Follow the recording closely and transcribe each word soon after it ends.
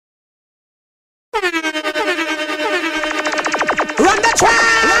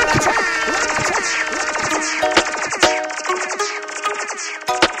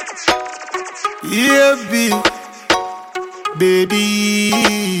baby.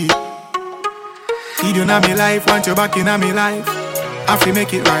 Baby, you do not me life, want you back in me life. I feel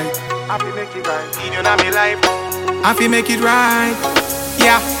make it right. I feel make it right. You do not me life. I feel make it right.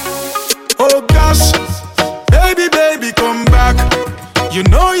 Yeah. Oh gosh, baby, baby, come back. You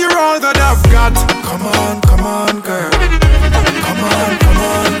know you're all that I've got. Come on, girl. Come on,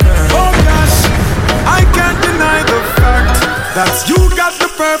 girl. Oh gosh, I can't deny the fact that you got the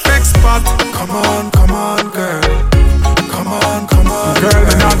perfect spot. Come on, girl. Come on, girl,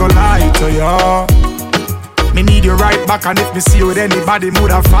 me not gonna lie to ya. Me need you right back, and if me see you with anybody,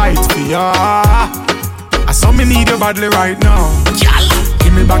 woulda fight for ya. I saw me need you badly right now.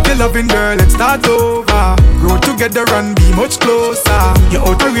 Give me back your loving, girl, let's start over. Grow together and be much closer. You're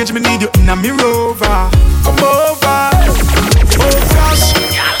out of range, me need you in a me rover. Come over. Oh gosh,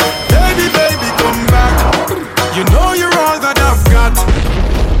 baby, baby, come back. You know you're all that I've got.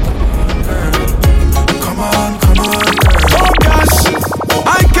 Come on, girl. Oh gosh,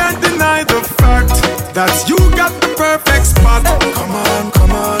 I can't deny the fact that you got the perfect spot. Come on,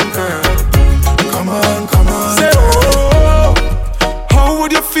 girl. Come on. Say oh, how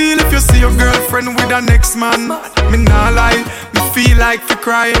would you feel if you see your girlfriend with her next man? Me nah lie, me feel like to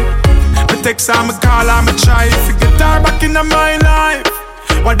cry. Me text her, me call her, me try to get her back in my life.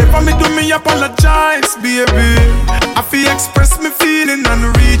 Whatever me do, me apologize, baby. I feel express me feeling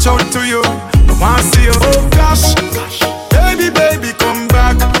and reach out to you. I wanna see you. Oh gosh, baby, baby, come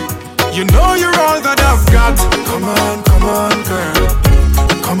back. You know you're all that I've got. Come on, girl.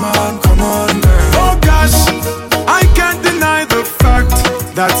 Come on, girl. Oh gosh, I can't deny the fact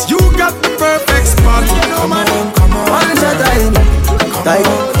that you got the perfect spot. Come on. One shot time, like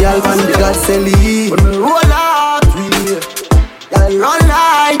y'all man the God Selly. When me roll out, y'all run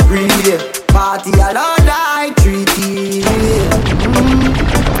like relay. Party all night, treaty.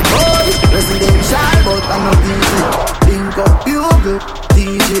 Oh, residential, but I'm not busy. Link up bugle,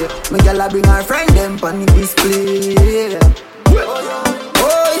 DJ. Me gyal a bring her friend them pon the display.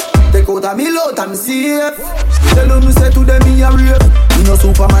 Oh, take out a me load and safe. Tell them me say to them me a rape. Me no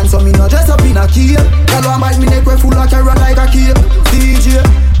Superman, so me no dress up in a cape. Gyal want bite me neck we full of carrot like a cape. DJ,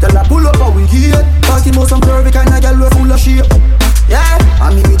 tell her pull up how we get. Party most some curvy kind of gyal we full of shape. Yeah,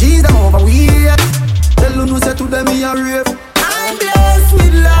 and me G's them overweight. Tell them me say to them me a rape. I'm blessed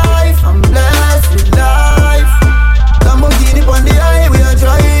with life. Lamborghini on the highway I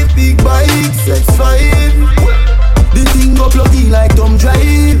drive. Big bike, X5. The thing go pluggy like Tom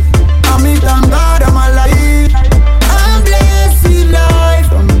Drive. And me thank God I'm alive. I'm blessed with life.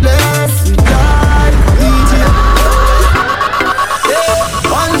 DJ,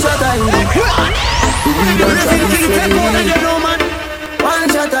 yeah, one shot I one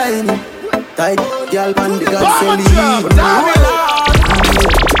shot I tight girl pan the God Selly.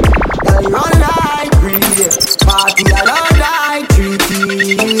 Run like relay. Party all night, treaty.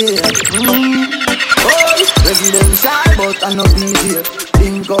 Oh, residential, but I'm not DJ.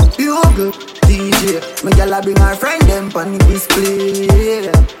 Link up bugle, DJ. My gyal a bring her friend them pon the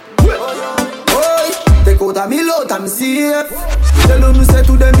display. Oh, take out a me load and safe. Tell them me say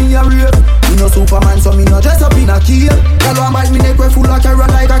to them me a rape. Me no Superman, so me no dress up in a cape. Gyal want bite me neck we full of carrot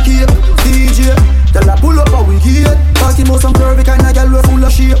like a cape. DJ, tell her pull up how we get. Party most some curvy kind of gyal we full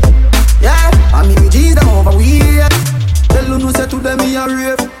of shape. Yeah, and me G's them overweight. Tell them no say to them me a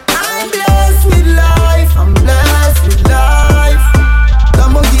rape. I'm blessed with life.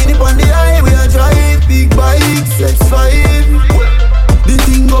 Lamborghini on the highway I drive. Big bike, X5. The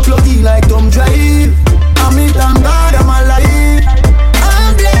thing go pluggy like Tom Drive. And me thank God I'm alive.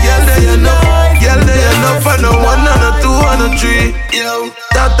 I'm blessed with life. Girl, they enough for no one and a two and a three. Yo,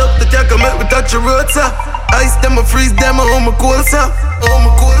 start up the jack and make me touch your road, sir. Ice them, I freeze them, I hold my cold, sir.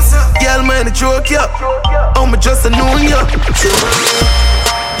 Girl, man, I choke ya. Oh, me just a know ya.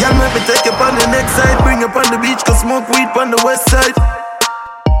 Girl, make me take you on the next side. Bring you on the beach, cause smoke weed on the west side.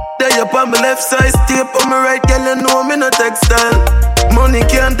 There you on my left side. Stay up on my right, girl, you know I'm in a textile. Money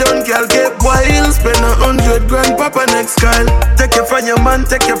can't done, girl, get wild. Spend 100 grand, papa next Kyle. Take you from your man,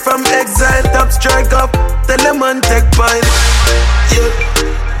 take you from exile. Top strike up, tell the man take pile. Yeah.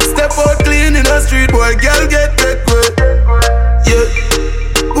 Step out clean in the street, boy, girl, get that way. Yeah.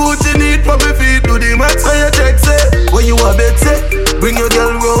 What you need for me feet, do the max for your check, say. When you a bet, say. Bring your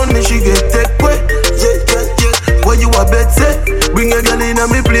girl round me, she get take way. Yeah. When you a bet, say. Bring your girl in and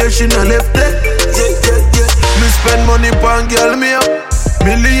me place, she no left there. Yeah. Me spend money pon girl, me up.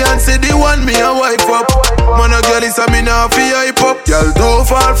 Millions say the one me a wipe up. Man a girl is a me now fi hype up. Girl don't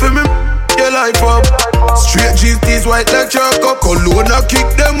fall for me, your life up. Straight GT's white like chalk up. Cologne a kick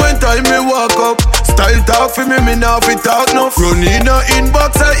them when time me walk up. Style talk for me now fi talk no. Run in a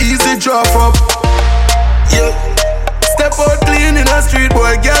inbox a easy drop up. Yeah. Step out clean in a street,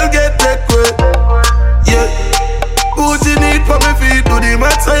 boy, girl get take wet. Yeah. What you need for me feet, do the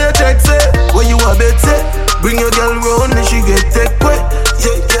math so you check say. What you a bet say? Bring your girl round and she get take wet.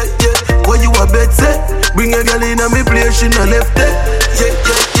 Yeah, yeah, yeah. What you a bet say? Bring your girl in and me place, she no left it. Yeah,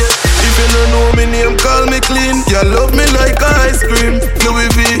 yeah, yeah. If you don't know me name, call me clean. You love me like ice cream. Louis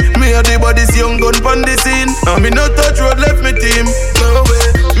V, me a the body's young gun pon the scene. And me no touch road, left me team. No way.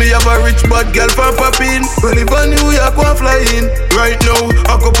 Me have a rich bad girl from Papin. Well if I New York want fly in. Right now,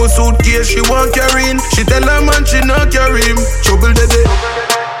 a couple suitcase she want carrying. She tell her man she not carry him. Trouble the day.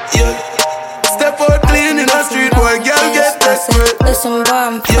 Yeah. Step out clean in the street, boy, girl get desperate. Listen, boy,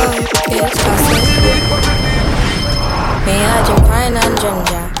 I'm focused. Me I drink pine and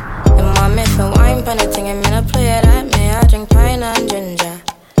ginger. And mommy feel wine pan the thing and me no play that. Me I drink pine and ginger.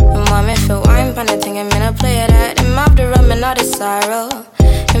 And mommy feel wine pan the thing and me no play that. And mouth the rum and all the sorrow.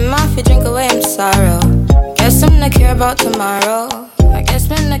 And mouth you drink away him sorrow. Guess I'm not care about tomorrow. I guess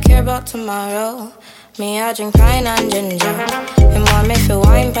men not care about tomorrow. Me I drink pine and ginger. And mommy feel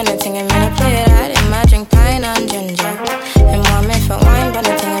wine pan the thing and me no play that. And I drink pine and ginger. And mommy feel wine pan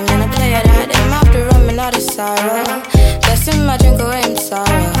the thing and me no play that. And mouth the rum and all the sorrow. Guess him I drink away him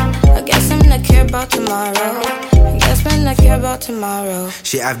sorrow. I guess him not care about tomorrow. I guess men not care about tomorrow.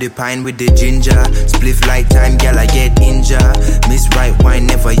 She have the pine with the ginger. Spliff like time, girl, I get injured. Miss right wine,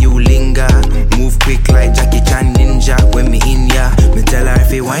 never you linger. Move quick like Jackie Chan ninja. When me in ya, me tell her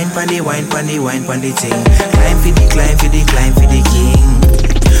if you wine pandy, wine pandy, wine pandy ting. Climb for the, climb for the, climb for the king.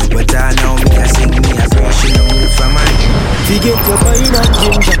 But I know me can sing me a prayer, she no move from my Fi get your pine and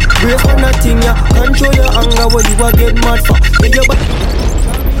ginger. Brave for nothing, ya. Control your anger, what you a get mad for. Get your body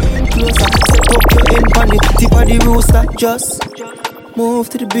closer. Set up your end pan the tip of the rooster. Just move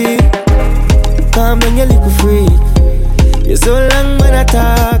to the beat. Calm down your little freak. You're so long when I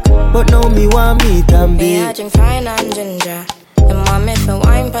talk, but now me want me to be. Me I drink pine and ginger. And mommy feel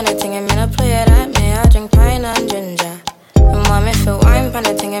wine pan the thing and me no play that. Me I drink pine and ginger. And mommy feel wine pan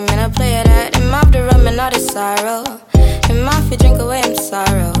the thing and me no play that. And mouth the rum and all the sorrow. And mouth you drink away him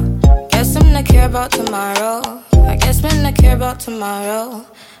sorrow. Guess I'm not care about tomorrow. I guess men not care about tomorrow.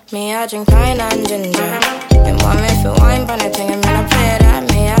 Me I drink pine and ginger. And mommy feel wine pan the thing and me no play that.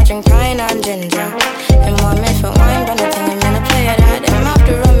 Me I drink pine and ginger. And mommy feel wine pan the thing and me no play that. And mouth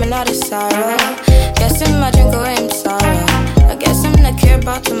the rum and all the sorrow. Guess him I drink away him sorrow. I guess I'm not care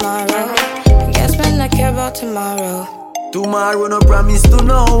about tomorrow. I guess men not care about tomorrow. Tomorrow no promise to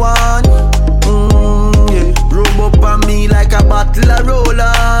no one. Yeah. Rub up on me like a bottle of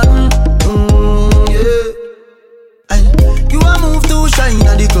roll-on. Yeah. You a move to shine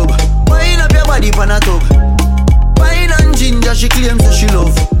at the club. Wind up your body pan a tub. Wine and ginger she claims that she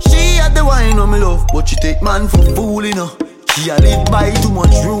love. She had the wine on me love, but she take man for fooling her. She a live by too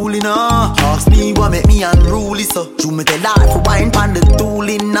much ruling her. Ask me what make me unruly so. You me tell her for wine pan the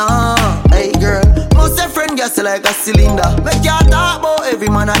tooling her. Hey girl, must a friend gas like a cylinder. Make you talk about every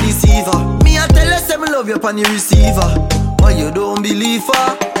man a deceiver. Me a tell her say me love you pan the receiver, but you don't believe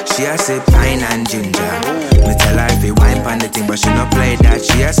her. She a say pine and ginger. Me tell her if you wine pan the thing, but she no play that.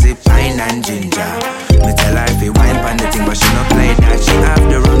 She a say pine and ginger. Me tell her if you wine pan the thing, but she no play that. She have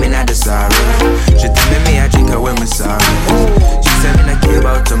the rum in the sorrow. She tell me I drink her when me sorry. She said me not care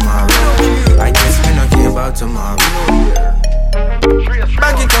about tomorrow. I guess me not care about tomorrow.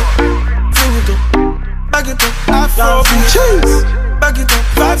 Back it up, bring it up. Back it up, Afro cheese. Back it up,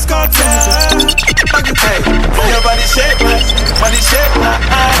 Vibes Cartel. Back it up, hey, your body shape nice, body shape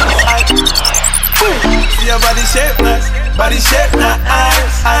nice. See your body shape nice, body shape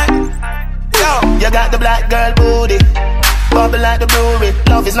nice. Yo, you got the black girl booty, bubble like the brewery.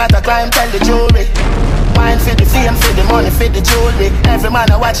 Love is not a crime, tell the jury. Wine for the fame, for the money, for the jewelry. Every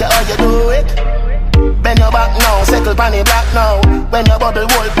man I watch you how you do it. Bend your back now, settle pan the black now. When your bubble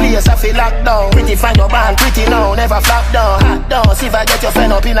whole place I feel locked down. Pretty find your band, pretty now, never flop down. Hot down, see if I get your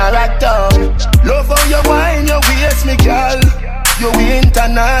friend up in a rack down. Love how you wine, your waist me girl. You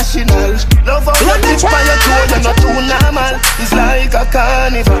international. Love how you dip on your toe, you're not too normal. It's like a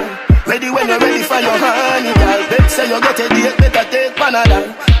carnival. Ready when you're ready for your honey, girl. Bet say you get a date, better take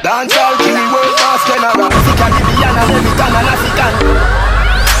Panadol. Dancehall, Jimmy, world class general. Caribbean, American and African.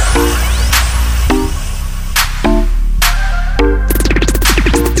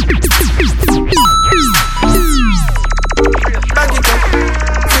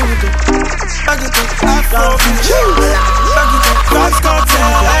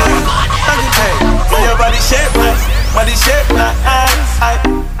 Body shape nice,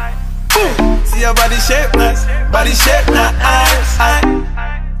 see your body shape nice, body shape nice.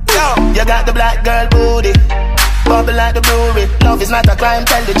 Yo, you got the black girl booty, bubble like the brewery. Love is not a crime,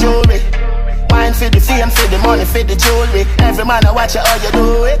 tell the jury. Wine for the fame, for the money, for the jewelry. Every man I watch you how you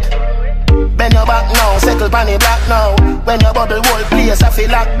do it. Bend your back now, settle pan the black now. When your bubble whole place, I feel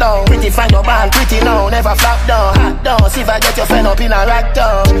locked down. Pretty find your band, pretty now, never flop down. Hot down, see if I get your friend up in a rack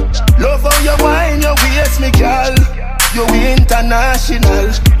down. Love how you wine, your waist, me girl. You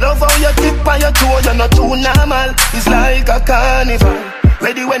international. Love how you tip on your toe, you're not too normal. It's like a carnival.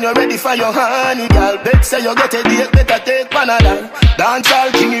 Ready when you're ready for your honey, girl. Bet say you get a date, better take Panadol.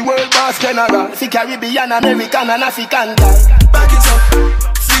 Dancehall king, world boss general. Fi Caribbean, American and African girl. Back it up,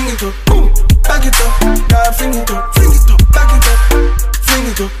 fling it up, boom. Back it up, girl, fling it up, back it up, fling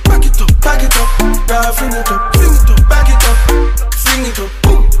it up, back it up, back it up, girl, fling it up, back it up, fling it up,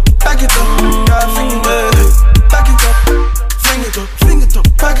 boom. Back it up, girl, fling it up, back it up, fling it up,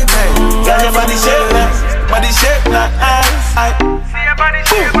 back it up. Girl, your body shape nice, body shape nice. See your body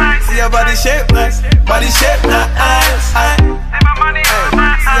shape nice, see your body shape nice, body shape nice.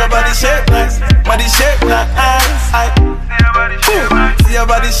 See your body shape nice, body shape nice. See your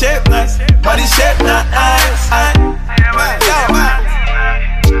body shape nice, body shape nice.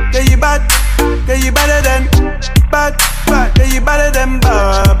 Yeah, you bad, yeah, you better than bad, bad, yeah, you better than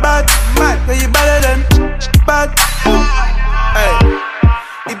bad, bad, yeah, you better than bad. Hey,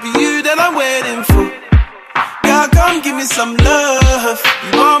 it be you that I'm waiting for. Girl, come give me some love.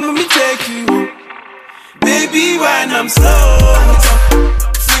 You want me to take you home? Baby, when I'm slow,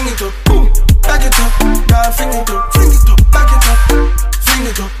 fling it up, boom, back it up, girl, fling it up, back it up, fling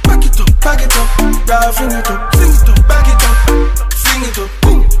it up, back it up, back it up, girl, fling it up, back it up, fling it up,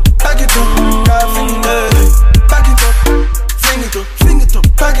 boom, back it up, girl, fling it up, back it up, fling it up,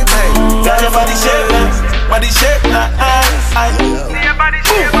 back it up. Girl, your body shape nice, body shape nice. See your body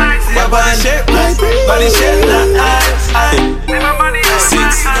shape nice, see your body shape nice, body shape nice.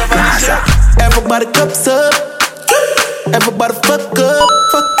 Six, everybody cups up, everybody fuck up,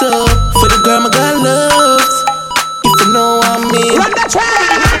 fucked up. For the girl my God loves, if you know what I mean. Run the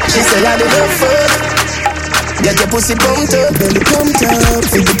track. She said I did love fuck. Get your pussy pumped up, belly pumped up.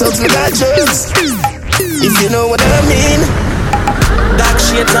 Think the thugs with that drugs, if you know what I mean. Dark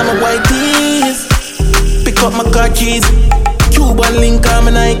shades on my white tees. Pick up my car keys. Cuban link on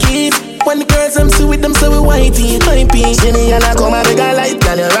my Nikes. When the girls I'm see with them, so we whitey, hypey. See me and I come and make a light,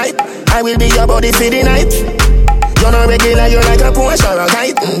 girl, you're right. I will be your body for the night. You're not regular, you're like a Porsche or a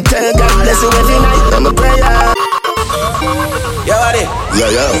kite. Tell God bless you every night, I'm a prayer. Yo, buddy. Yo,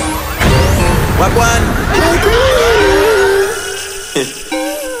 yo. What one?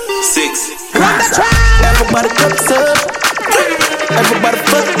 6. Everybody cups up, everybody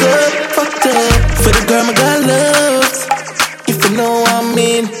fucked up, fucked up. For the girl my God loves, if you know what I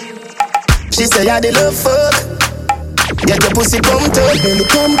mean. She say I did love fuck. Get your pussy pumped up, belly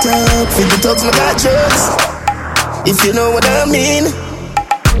pumped up. Feel the thugs my got drugs, if you know what I mean.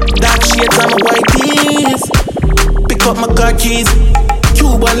 Dark shades on my white tees. Pick up my car keys.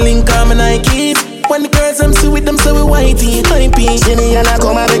 Cuban link on my Nikes. When the girls I'm see with them, so we whitey, hypey. See me and I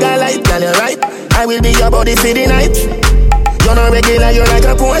come and make a light, girl, you're right. I will be your body for the night. You're not regular, you're like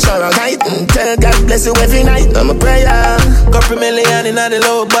a Porsche or a kite. Tell God bless you every night, I'm a prayer. Couple million in the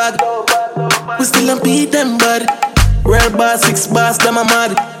low bag. We still don't beat them bad. Real boss, 6 boss, them a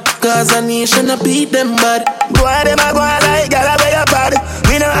mad. Cause a nation a beat them bad. Go on them a go on like gala where you bad.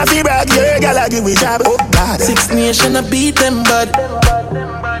 We don't have to brag, your gala give we job. Oh God, 6 nation a beat them bad.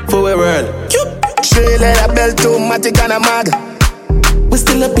 For a world. Straight leather belt, automatic and a mag. We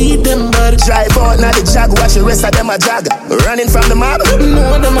still a beat them bad. Drive out now the jag, watch the rest of them a jag. Running from the mob,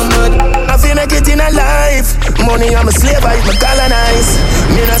 no them a mad. I feel make it in a life. Money I'm a slave, I my colonize.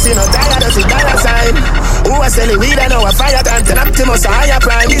 Me no see no tired, I see dollar sign. Who I sell it weed, I know a fire can turn up to most higher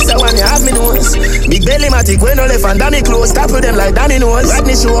prime. This the one you have me nose. Big belly matic, when no left and Danny close. Tap with them like Danny nose.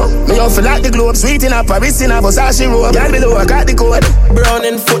 Rodney show, me off like the globe. Sweet in a Paris in a Versace robe. Girl below, I got the code. Brown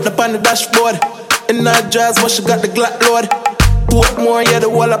in foot up on the dashboard. In that jazz, but she got the Glock load. Portmore, yeah, the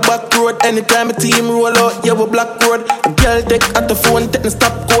wall of back road. Anytime a team roll out, yeah, we black road. A girl take at the phone, take the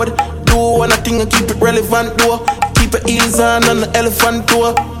stop code. Do one thing and keep it relevant, though. Keep it easy on the elephant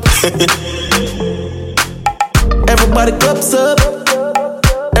tour. Everybody cups up,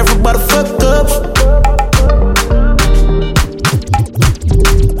 everybody fuck up.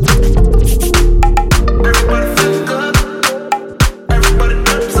 Everybody fuck up, everybody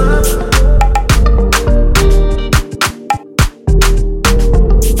cups up.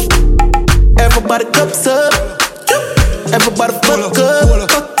 Everybody cups up, everybody fuck up,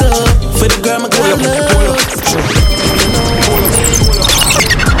 fucked up. For the girl my girl loves.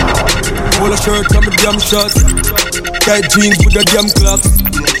 Polo shirt and my damn shorts, tight jeans with the damn clocks.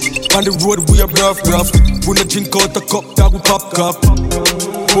 On the road we are rough. We no drink out a cup, dog we pop cup.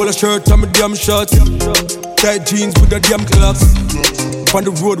 Polo shirt and my damn shorts. Tight jeans with the damn clocks. On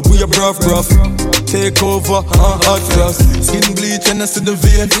the road we a rough. Take over, hot cross. Skin bleach and I see the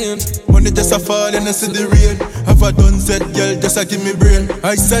vein. Money just a fall and I see the rain. Have a done set, girl, just a give me brain.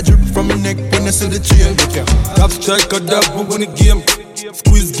 I said drip from my neck when I see the chain. Top strike a dab, we win the game.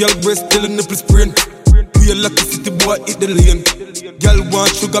 Squeeze girl breast till the nipple sprain. We a lucky city boy, hit the lane. Girl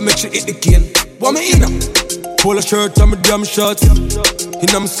want sugar, make sure hit the cane. Want me in? Polo shirt and my damn shorts. In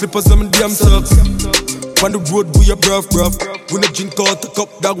my slippers and my damn socks. On the road we a rough. We no drink out the cup,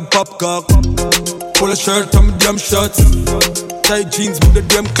 that we pop cock. Polo shirt and my damn shorts. Tight jeans with the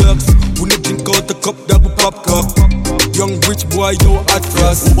damn clocks. We no drink out the cup, that we pop cock. Young rich boy, yo hot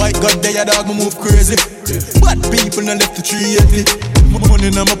cross. White got there, dog, me move crazy. Bad people no left the 380.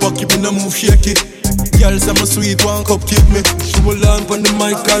 Money in my pocket, me no move shaky. Girl say my sweet one cupcake me. She will lamp on the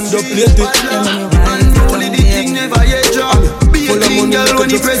mic and uplate it. Only the thing never yet drop. Be a clean girl when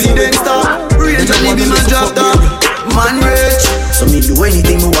the president stop. Range and leave him and drop top. Man rich, so me do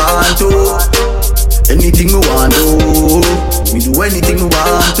anything me want to. Anything me want to. Me do anything me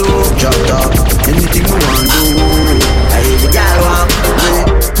want to. Drop top, anything me want to. Every girl want,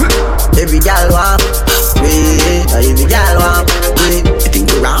 every girl want, every girl want. You think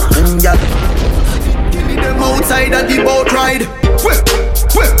you wrong, girl? Them outside at the boat ride. Whip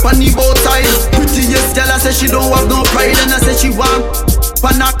on the boat side. Prettiest girl I say she don't have no pride. And I say she want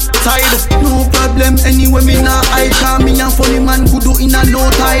panac side. No problem anyway me nah hide. Cause me a funny man could do in a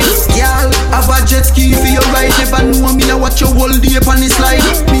no time. Girl, have a jet ski for your ride. Never know me I watch your whole day on the slide.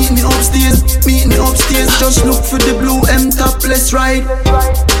 Meet me upstairs. Just look for the blue M topless ride.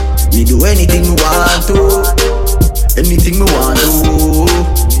 Me do anything me want to. Anything me want to.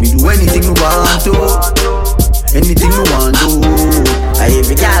 Me do anything me want to. Anything me want to.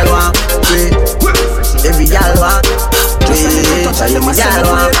 Every girl want play. Every girl want play. Every girl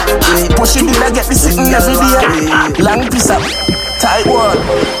want play. Pushing me like get me sitting every day. Long piece up, tight wall.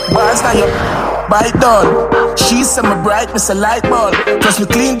 Bars now you bite down. She say me bright, me say light bulb. Plus me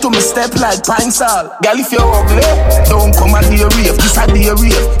clean to me step like pine salt. Girl if you're ugly, don't come and be a rave. This a day a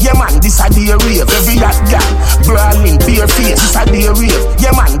rave. Yeah man, this a day a rave. Every hot girl, brawling, bare face. This a day a rave.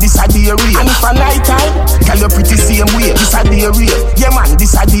 Yeah man, this a day a rave. And if a night time, girl you pretty same way. This a day a rave. Yeah man,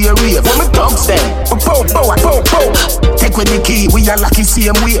 this a day a rave. When me thugs them, pow. Take with the key, we are lucky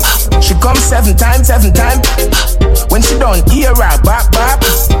same way. She come 7 times. When she done, hear her back.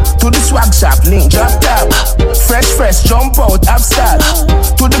 To the swag shop, link drop top. Fresh, jump out, up start.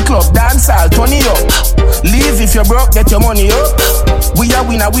 To the club, dancehall, turn it up. Leave if you're broke, get your money up. We are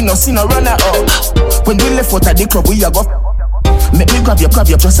winner, we no see no runner up. When we left out at the club, we are go. Make me grab you,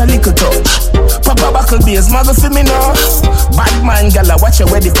 just a little touch. Papa buckle bass, mother for me now. Bad man, gala, watch your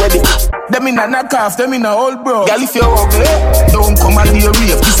wedding. Them in a knock off, them in a old bro. Girl, if you're ugly, don't come and be a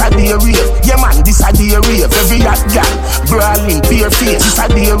rave. This a day a rave. Yeah man, this a day a rave. Every hot girl, brawling, bare face. This a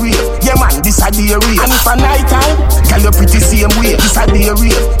day a rave. Yeah man, this a day a rave. And if a night time, girl, you pretty same way. This a day a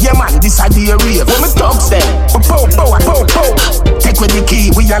rave. Yeah man, this a day a rave. When me thugs them, pow. Take with the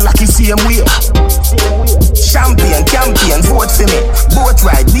key, we are lucky same way. Champion, vote for me. Boat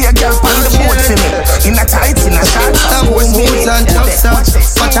ride, be a girl on the boat for me. In a tights, in a short, I'm going and tough stuff.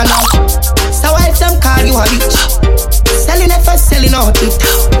 Watch out now. So if them call you a bitch, selling it for selling out it.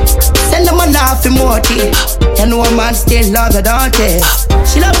 Send them a laugh and more tea. You know a man still love her, don't you?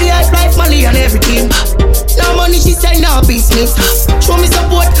 She love the life, Molly and everything. No money, she say no business. Show me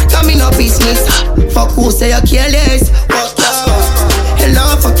support, come in no business. Fuck who say you're careless. Fuck you. You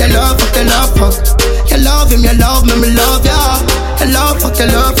love, fuck. You love him, you love me, me love ya. You love, fuck. You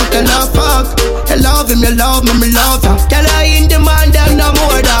love him, you love me, me love ya. Girl, I in demand, them no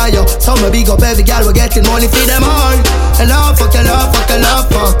more than you. So me big up every girl, we getting money for them all. You love, fuck. You love,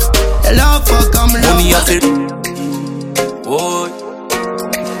 fuck, I'm love. Money at it. Oh.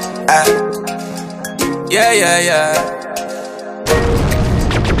 Yeah.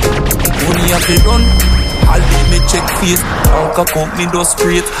 Money at it run. I'll leave me check face. Bank account me do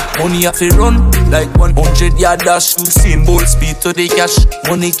straight. Money have to run like 100 yard dash. To same ball speed to the cash.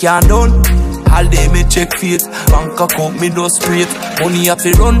 Money can't done. I'll leave me check face. Bank account me do straight. Money have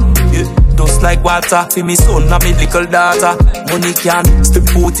to run, yeah. Just like water. For me son and me little daughter. Money can't step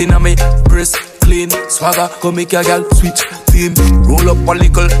foot in a me breast. Clean swagger, come make a girl switch team. Roll up a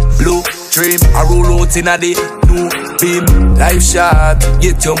little blue dream. I roll out in a day new beam. Life shot,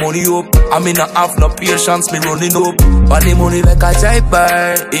 get your money up. I mean I have no patience, me running up. But the money like a jive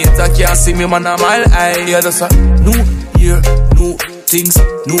bar. Hater can't see me man a mile high. Yeah, that's a new year, new things,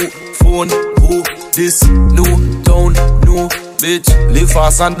 new phone, oh this, new town, new bitch. Live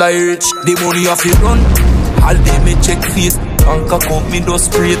fast and die rich. The money off you run. All day me check face. bank account me no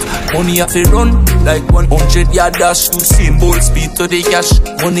straight. Money have to run like 100 yard dash. Usain Bolt speed to the cash.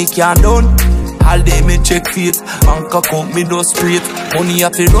 Money can't done. All day me check feet. Bank account me no straight. Money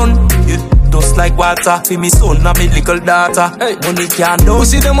have to run. Just like water. For me son and me little daughter. Hey. Money can't done. We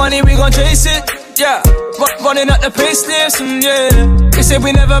see the money, we gon' chase it. Yeah, running at the pace station, yeah. They say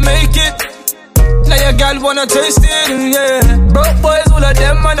we never make it. Now your girl wanna taste it, yeah. Broke boys, all of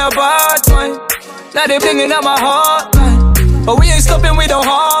them on a bad time. Now they blingin' at my heart, man. But we ain't stopping, we don't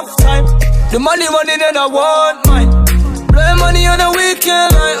have time. The money running and I want mine. Blowing money on the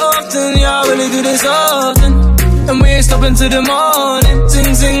weekend like often, yeah, I really do this often. And we ain't stopping till the morning.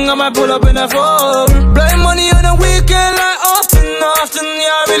 Sing, sing, I might pull up in a foreign. Blowing money on the weekend like often,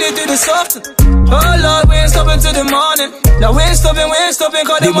 yeah, I really do this often. Oh Lord, we ain't stopping till the morning. Now we ain't stopping,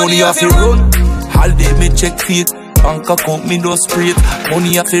 cause the money off it run. All day me check feet. Bank account me no straight.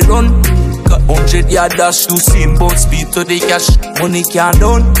 Money off it run. Got 100 yard dash. Usain Bolt speed to the cash. Money can't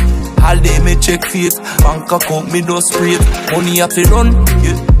done. All day me check feet. Bank account me no straight. Money off it run.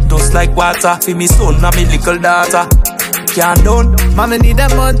 Just like water. For me son and me little daughter. Can't done. Mama need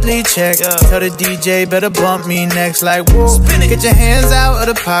that monthly check. Tell the DJ better bump me next. Like whoa, get your hands out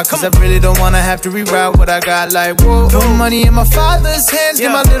of the pot, cause I really don't wanna have to reroute what I got. Like whoa, put money in my father's hands. Give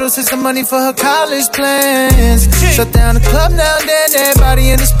my little sister money for her college plans. Shut down the club now and then. Everybody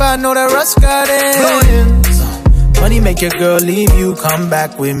in the spot know that Russ got in. Money make your girl leave you. Come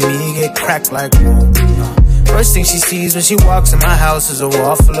back with me, get cracked like whoa. First thing she sees when she walks in my house is a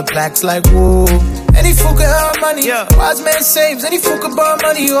wall full of plaques like whoa. Any fool can earn money, wise man saves. Any fool can burn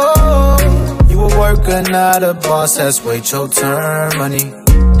money, oh. You a worker, not a boss, that's wait your turn, money.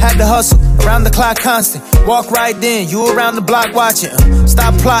 Had to hustle, around the clock constant. Walk right in, you around the block watching.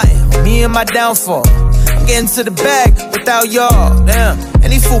 Stop plotting, me and my downfall. I'm getting to the bag without y'all, damn.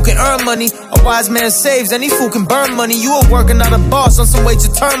 Any fool can earn money, a wise man saves. Any fool can burn money, you a worker, not a boss, on some way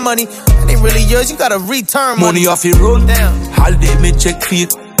to turn money. That ain't really yours, you gotta return money. Money off it run, damn. All day me check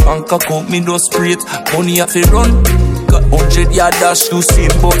feet. Bank account me no straight. Money off it run. Got 100 yard dash.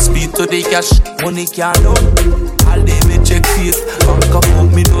 Usain Bolt speed to the cash. Money can't done. All day me check feet. Bank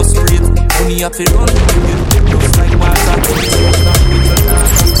account me no straight. Money off it run. Just like water.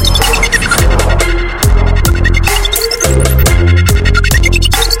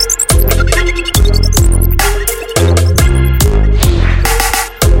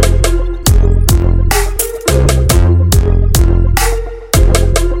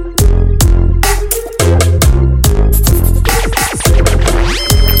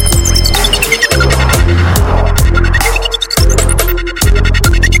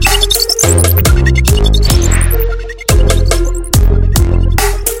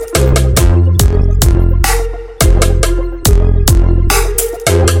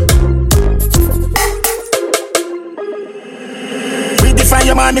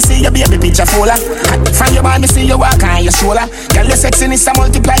 Me see your baby picture fuller. From your body, me see you walk on your shoulder. Girl, your sexiness a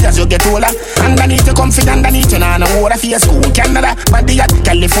multiply as you get older. Underneath you comfy, underneath you nah no water. For your school, Canada, body at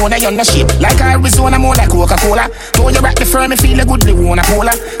California, you're no shape. Like Arizona, more like Coca-Cola. Though you rock the firm, me feel a goodly wanna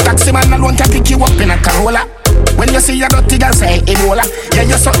polar. Taxi man alone can pick you up in a Corolla. When you see your dirty girl say Ebola. Yeah,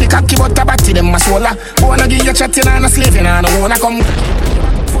 you suck the cocky but a batty them a swola. Wanna give you chatting and a slaving and I wanna come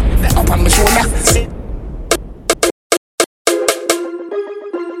up on my shoulder.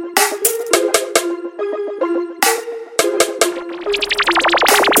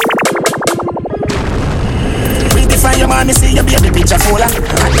 From your man, me see your baby picture fuller.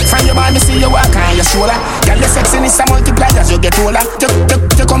 From your man, me see you walk on your shoulder. Girl, your sexiness a multiply as you get older.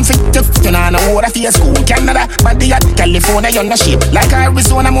 You comfy, you know no water. For your school, Canada, body at California, you're no shape. Like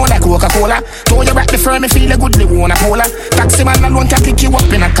Arizona, more like Coca-Cola. Though you rock the firm, me feel a goodly wanna polar. Taxi man alone can pick you up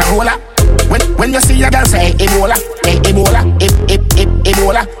in a Corolla. When you see your girl say Ebola, Ebola,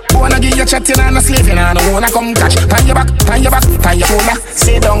 Ebola. Wanna give you chatting and a slaving and I wanna come catch. Pan your back, pan your shoulder.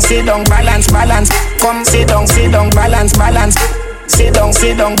 Sit down, balance. Come sit down, balance. Sit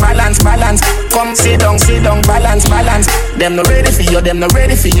down, balance. Come sit down, balance. Them no ready for you, them no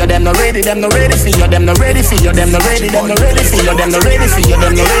ready for you, them no ready for you, them no ready for you, them no ready for you, them no ready for you, them no ready for you.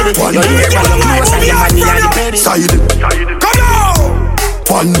 No hear from the close and the money and the petty. Side. Come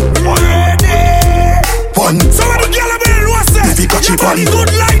on. One. Some of the girl have been lost there. Nobody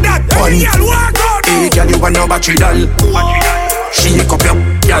good like that. Every girl walk out. Hey girl, you want no battery doll. Shake up your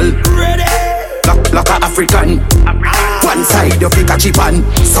girl. Like a African. One side you pick a chip on.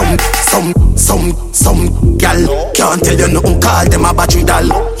 Some girl can't tell you nothing. Call them a battery doll.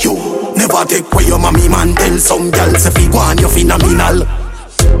 You never take away your mommy man. Tell some girl say fi go on you phenomenal.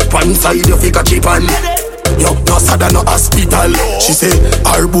 One side you pick a chip on. You no sad no hospital. She say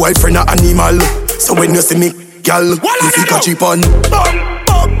her boyfriend a animal. So when you see me Girl, if you catch it on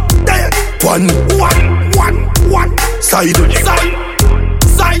one side.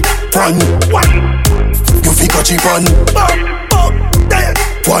 One. You fi catch it on one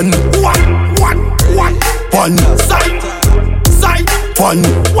side.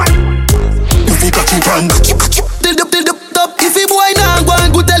 One. You fi catch it on. If you boy now go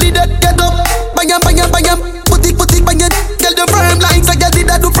and go tell it that get up. Bang put it bang it. Tell the firm lines I get it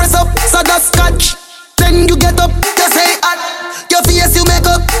that do press up. So that's scotch. Then you get up, you say hot. Your face you make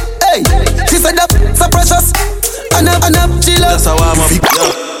up. Hey, she said that so precious. And up, chill up. That's how I'm up.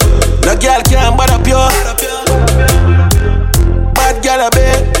 No girl can't bad up yo. Bad girl a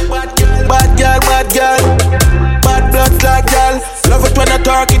bit. Bad girl. Bad blood like girl. Love it when I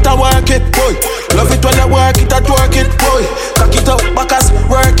talk it and work it, boy. Love it when I work it and twerk it, boy. Cock it up, backers,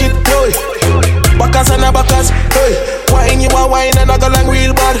 work it, boy. Backers and a backers, hey. Wine you a wine and I go long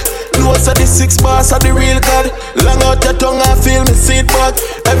real bad. Close to the 6 bars of the real God. Long out your tongue and feel me seat back.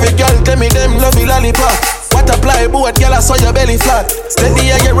 Every girl tell me them love me lollipop. What a ply boat, girl I saw your belly flat.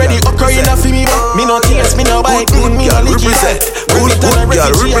 Steady and get ready, occurring a for me back. Me no tears, me no bite, me no lick it. Good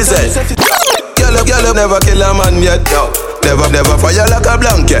girl represent. Girl never kill a man yet, yo. Never fire like a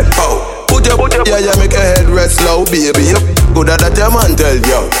blanket, oh. Put your yeah, make your head rest slow, baby. You good at that your man tell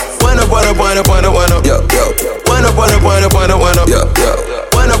you. Wind up, yo. Wind up, yo. Wind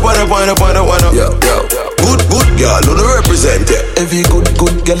up, yo. Good girl, who represent it? Every good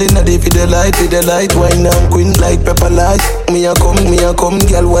girl in the day with the light, wine and queen like pepper light. Me a come,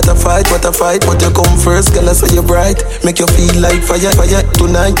 girl, what a fight. But you come first, girl, I say you bright. Make you feel like fire.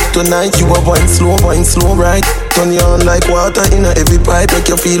 Tonight, you a wine slow, right? Turn you on like water in a heavy pipe. Make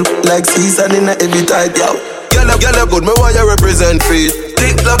you feel like season in a heavy tide, yo. Girl, good, me why you represent feet.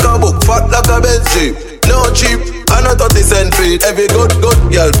 Thick like a book, fat like a bed sheep. No cheap, and a 30 cent feet. Every good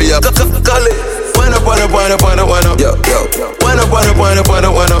girl be a call it. Wind up, yo. Wind up, yo.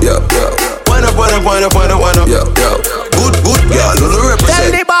 Yo. Good girl, who represent.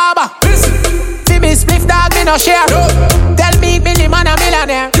 Tell the barber, see me spliff dog, me no share. Tell me Billy man a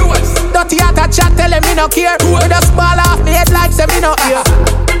millionaire. Dirty at a chat, tell him me no care. We just ball off me head like say me no ear.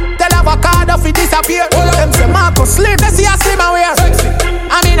 Tell avocado fi disappear. Them say Marcus Slim, they see a slim aware.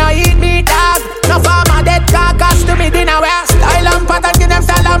 I mean I eat meat dog. No farmer dead carcass to me dinner wear. Style and pattern, give them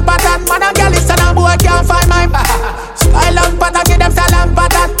style and pattern. Man a girl is a boy can't find my style and pattern, give them style and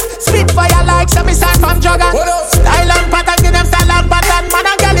pattern. Spit fire like some sign from jogger. Style and pattern, give them style and pattern. Man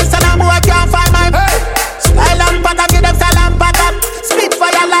a girl is a boy can't find my style and pattern, give them style and pattern. Spit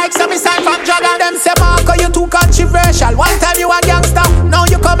fire like some sign from jogger. Them say Marco you too controversial. One time you a gangster, now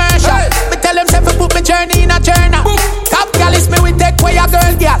you commercial. Me tell them say fi put me journey in a journal. Top gal is me we take away a girl.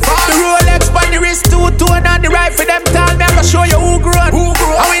 The Rolex on the wrist, 2-tone and the rifle. Them tell me I go show you who grown.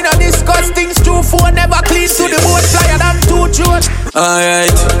 And we no discuss things through phone. Never clean to the boat flyer than 2 June.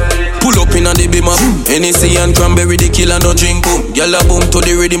 Alright, pull up in on the beamer. NEC and cranberry the killer no drink boom. Gyal a boom to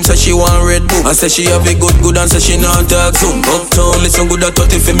the rhythm say she want red boom. And say she have a good and say she not talk soon. Uptown listen good at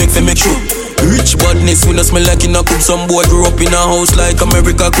 30 fi make true. Rich badness, we no smell like in a cup. Some boy grew up in a house like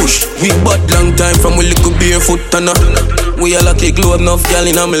America Kush. We bad long time from we little barefoot and we all a kick load enough gal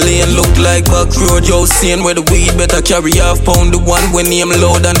in a million. Look like back road, yo, seeing where the weed better carry half pound. The one when name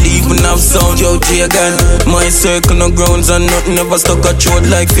loud and even have sound. Yo, J-Gun, my circle no grounds and nothing ever stuck a throat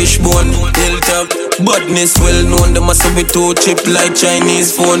like fishbone. Hilltop, badness well known. Them must have be too cheap like Chinese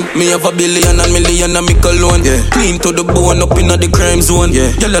phone. Me have a billion and million and me cologne. Yeah. Clean to the bone up in the crime zone.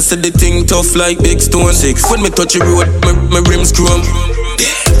 Yeah. Y'all I said the thing tough like big stone. 6. When me touch the road, my rims chrome.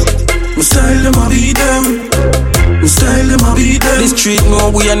 My style them a beat them. My style them a beat them. The street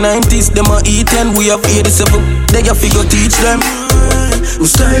more we are 90s, them a eat and we have 87. They a figure teach them. My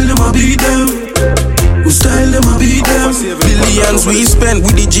style them a beat them. My style them a beat them. Billions we spend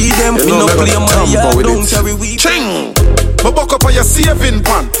with the G them. We no play money, don't carry we. Ching! Me buck up on your saving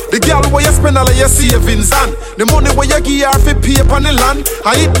pan. The girl where you spend all of your savings on. The money where you give her fi pay upon the land.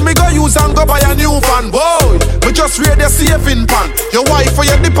 I hit me go use and go buy a new van. Boy, me just raid your saving pan. Your wife for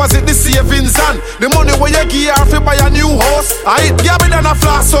your deposit the savings on. The money where you give her fi buy a new house. I hit Gabby than a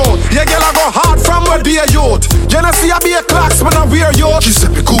flash out. Your girl I go hard from where be a youth. You know see I be a clocks when I wear youth. She said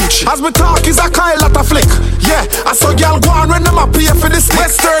me Gucci. As me talk is a Kyle at a flick. Yeah, I saw girl go on when them a pay for this.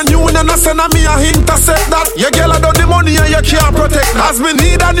 Western Union I send a me a intercept that. Your girl I done the money and you can't protect that. As me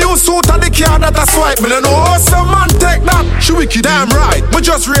need a new suit and the car that I swipe. Me don't know how some man take that. She wicked. Damn right. Me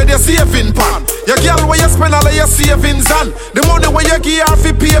just read your saving pan. Your girl where you spend all of your savings on. The money where you give her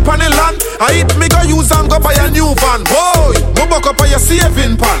fi pay upon the land. I hit me go use and go buy a new van. Boy, me buck up on your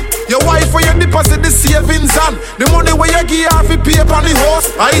saving pan. Your wife where you deposit the savings on. The money where you give her fi pay upon the house.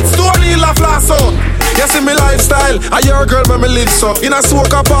 I hit Stony La Flash out. You see me lifestyle, I your girl when me live so. In a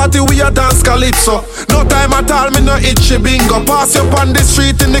soca party we a dance calypso. No time at all, me no itchy bingo. Pass you on the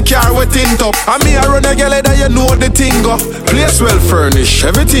street in the car with tint up. And me a run a girl that you know the thing go. Place well furnished,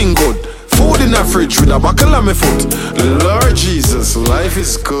 everything good. Food in the fridge with a buckle on my foot. Lord Jesus, life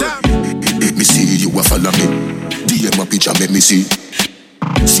is good. Let me see you a follow me. DM a picture, make me see.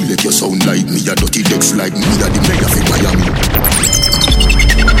 Select your sound like me, a dirty decks like me, a the mayor for Miami.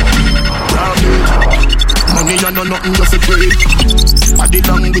 Money and no nothing you fi pray. Body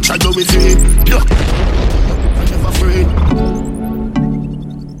language I do with it. Yeah, I'm never afraid.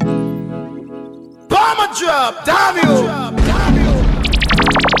 Bomber drop, damn you.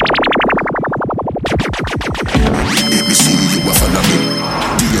 Let me see you a follow me.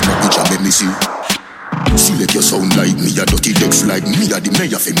 DM a picture, make me see. Select your sound like me, a dirty decks like me, a the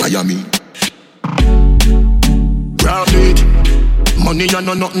mayor for Miami. Grab it. Money and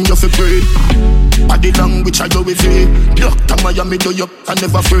no nothing you fi pray. Body language I do with it. Doctor Miami do you I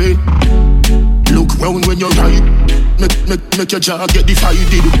never afraid. Look round when you're right. Make your jaw get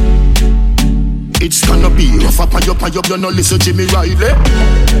divided. It's gonna be rough up and up, you no listen to me Riley.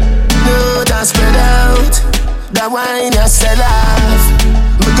 No, that's spread out. That wine you sell off.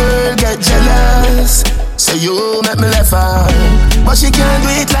 My girl get jealous. Say you make me laugh out. But she can't do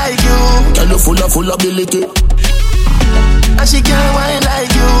it like you. Girl you full of ability. And she can't wine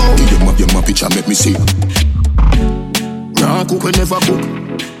like you. Give my picture, make me see. Raw cook we never cook.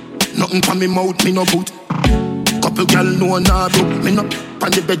 Nothing from me mouth, me no put. Couple gal no nah do. Me no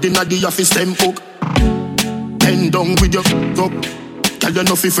pan the bed inna the office them cook. Bend down with your up. Girl you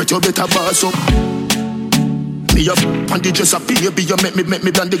no fi fret, you better boss up. Me up on the dress up, baby, you make me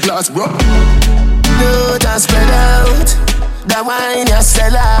blend the glass, bro. No, that's spread out. That wine you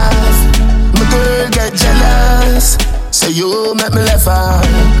sell off. My girl get jealous. Say you make me laugh out.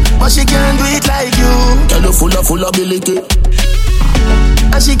 But she can't do it like you. Girl you full of ability.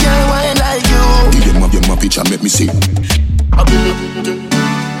 And she can't wine like you. Give my picture, make me see. Ability.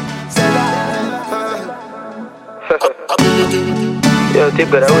 Ability. Yo, tip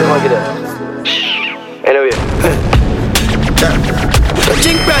good, I wouldn't want to get that. Anyway.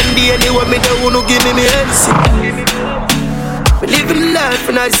 Drink brandy anyway, me don't wanna give me Hennessy. We living life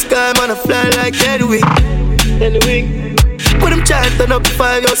in the sky, man, I fly like anyway. Put them chant on up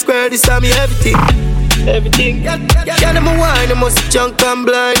 5 your square, this time me everything. Yeah, them a wine, them must junk and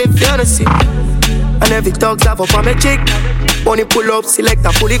blind if you wanna see. And every dog's have up on my chick. Money pull up, select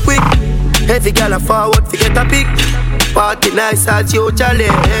a fully quick. Every gal a forward, forget a pick. Party nice as you, Charlie.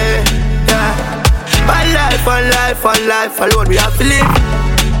 Yeah. One life alone we have to live.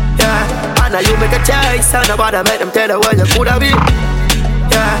 Yeah. And now you make a choice, and nobody make them tell you what you could have been.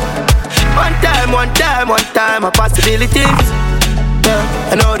 Yeah. One time, a possibilities.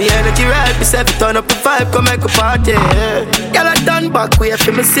 Yeah. I know the energy right, we say turn up the vibe, come make a party. Yeah. Girl, I done back, we have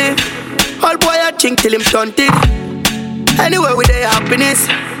to me see. All boy I drink till him stunted. Anyway, with their happiness.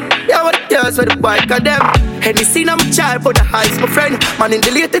 Yeah, what girls with the bike of them. Any scene I'm a child for the highs, my friend. Man in the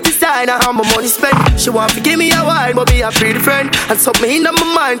latest designer, how my money spent. She want to give me a wine, but me a pretty friend. And something in my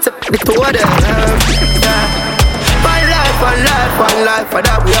mind to the two of them. Yeah. One life, and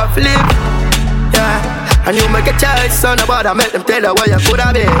that we have to live. Yeah. And you make a choice, son, about I make them tell you what you could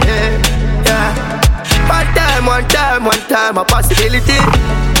have been. Yeah. One time, a possibility.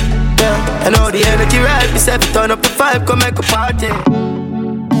 Yeah. I know the energy right, we say turn up the vibe, come make a party.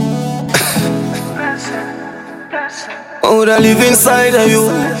 I would I live inside of you.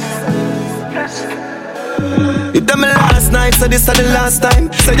 You done me last night, so this is the last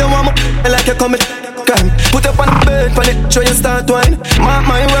time. Say you want me like you commit crime. Put up on the bed, on it, show you start wine. Mark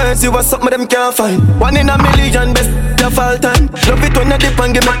my words, you are something them can't find. 1 in a million, best your fall time. Love it when you dip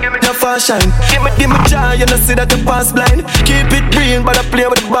and give me your fast shine. Give me joy, you know see that you pass blind. Keep it real, but I play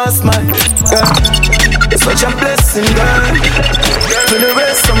with the boss man. Yeah. It's such a blessing, girl. For the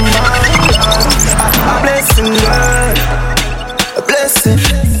rest of my life, a blessing, girl. A blessing.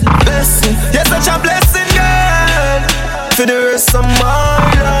 You're such a blessing, girl. For the rest of my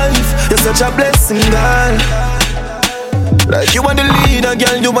life, you're such a blessing, girl. Like you are the leader,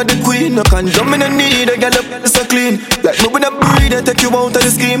 girl, you are the queen. No condom in the need, a girl, up so clean. Like me with a breed, I take you out of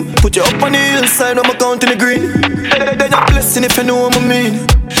the scheme. Put you up on the hillside, I'm counting the green. Then you're blessing if you know what I mean.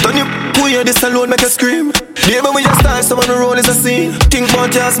 Don't you queer, this alone make you scream. Baby, when you start, someone the roll is a scene. Think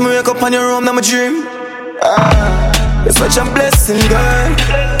about you as me wake up on your room, now my dream. It's such a blessing, girl.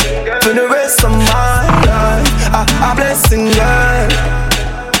 For the rest of my life, a blessing, girl.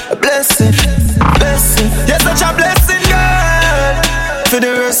 A blessing. You're such a blessing, girl. For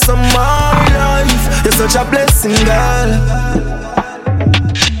the rest of my life, you're such a blessing, girl.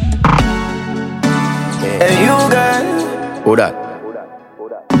 And you, girl. Who that?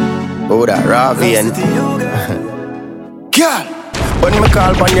 Who that? Ravian. Girl. When me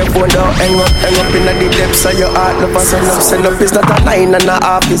call on your phone, don't hang up in the depths of your heart. Never send up, it's not a 9 and a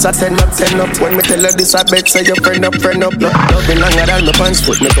half, it's a 10 up. When me tell her this, I bet say your friend up. Loving longer than my pants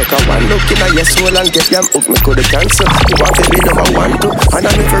foot, me take a one look in your soul and get them hook. Me coulda cancel, you want to be number 1, 2. And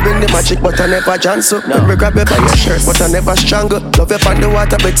I never bring the magic, but I never cancel. Me grab you by your shirt, but I never strangle. Love you on the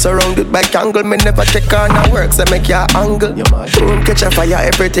water, bed surrounded by kangle. Me never take on her work, so make your angle. Room catch a fire,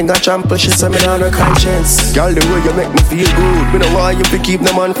 everything I trample. She say me down her conscience. Girl, the way you make me feel good, me know why you fi keep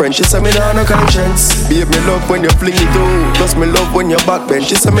them on friends. She say me nah no conscience. Babe, me love when you fling it out. Plus me love when you backbend.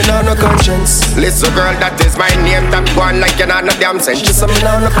 She say me nah no conscience. Listen girl, that is my name. That one like you nah no damn sense. She say me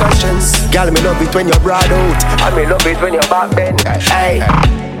nah no conscience. Girl, me love it when you broad out, and me love it when you backbend. Hey,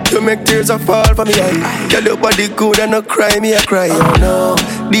 you make tears a fall for me eye. Girl, your body good and no cry, me a cry. Oh no,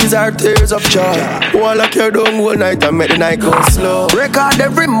 these are tears of joy. While I carry down all night and make the night go slow. Record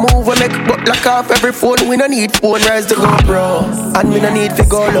every move I make, but lock off every phone. We no need phone, rise to go bro. And me no need to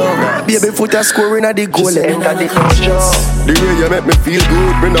go low. Baby foot a scoring at the goal, enter the show. The way you make me feel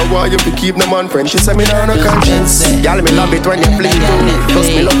good, me no want you to keep them on friends. She say me nah no conscience. Girl, me love it when you fling too. Plus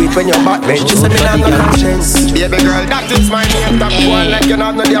me love it when you backbend. She say me nah no conscience. Baby girl, that is my name. That one like you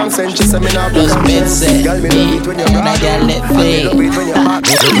not no damn sense. She say me nah no conscience. Girl, me love it when you backbend. Me love it when you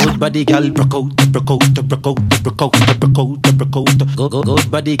backbend. Good body, girl, broke out. Good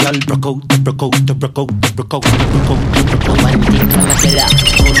body, girl, broke out. One thing from a fella,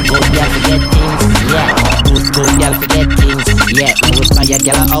 good girl forget things, yeah. Good girl forget things, yeah. I would buy a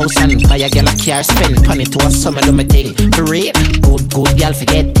girl a house and buy a girl a car, spend money to a summer do my thing. For real, good girl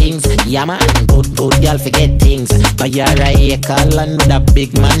forget things, yeah man. Good girl forget things. Buy her a acre land with a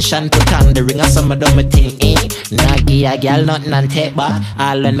big mansion, put on the ring of summer do my thing, eh. Nah give a girl nothing and take back.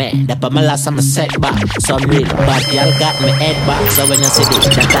 All on me, that put my last I'm a setback. Some real bad girl got me head back. So when you see this,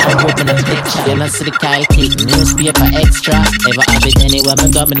 that I open a picture, you know see the Kyle Kick, newspaper extra. Ever have it anywhere, me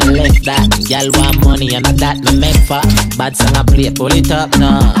go, me no left that. Y'all want money and that me make for. Bad song I play, pull it up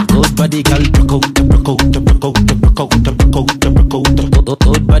now. Good body, girl, broke out. Good body, girl, broke out.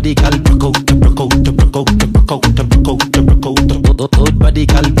 Good body, girl, broke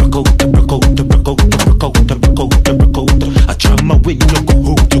out. I try my way, you go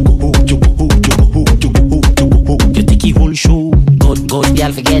hold. You think he whole show. Good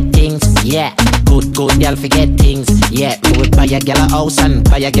girl forget things, yeah. Good girl forget things, yeah. We would buy a girl a house and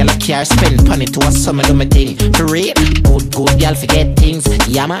buy a girl a car, spend money to a summer do my thing. For real, good girl forget things,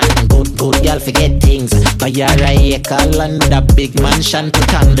 yeah man. Good girl forget things. Buy her a acre land with a big mansion,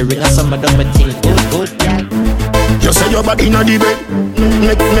 put on the ring of summer do my thing. Good girl. You say your body inna the bed,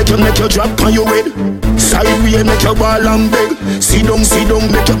 make you drop on your head. Sideway make you ball and beg. Sit down,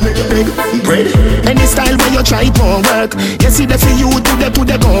 make you beg. Bread. Any style where you try it won't work. You see the for you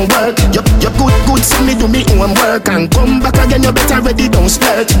today gon' work. You good, so me do me own work and come back again. You better ready, don't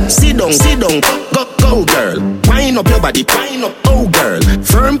splurge. Sit down, go girl. Wind up your body, wind up, oh girl.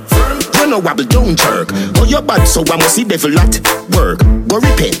 Firm, you no wobble, don't jerk. Oh your bad, so I must see devil at work. Go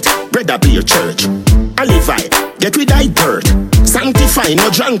repent, brother be your church. I live right, get rid of dirt. Sanctify, no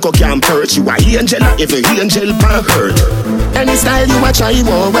drunk or can't perch. You are angel, every angel can hurt. Any style you a try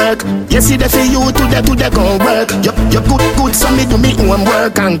won't work. You see the for you today gon' work. You good, so me do me own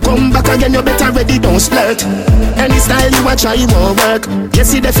work and come back again. You better ready, don't splurt. Any style you a try won't work. You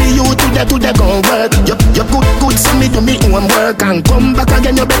see the for you today gon' work. You good, so me do me own work and come back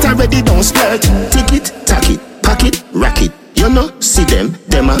again. You better ready, don't splurt. Tick it, tack it, pack it, rack it. You know, see them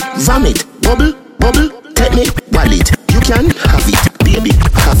a vomit. Bubble, take me wallet. You can have it, baby,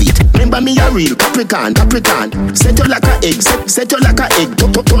 have it. Remember me a real Capricorn. Set you like a egg, set you like a egg.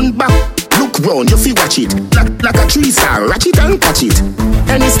 Turn back, look round, you feel watch it. Like a 3-star, ratchet and catch it.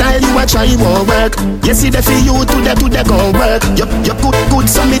 Any style you a try won't work. You see the for you today gon' work. You good,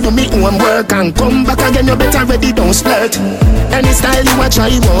 so me do me own work and come back again. You better ready, don't splurt. Any style you a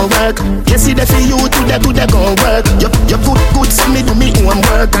try won't work. You see the for you today gon' work. You good, so me do me own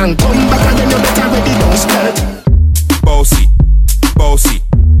work and come back again. You better ready, don't splurt. Bossy,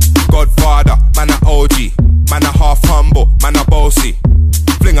 Godfather, man a OG, man a half humble, man a bossy.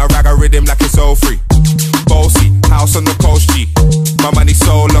 Fling a rag a rhythm like it's all free. Bossy, house on the coast G. My money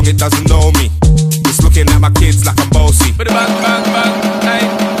so long it doesn't know me. It's looking at my kids like I'm bossy.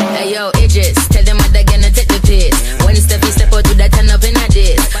 Hey yo, Idris, tell them what they're gonna take the piss. When it's step out with that turn up in a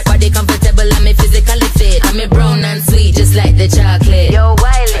dish. Body comfortable, I'm physically fit. I'm brown and sweet, just like the chocolate. Yo,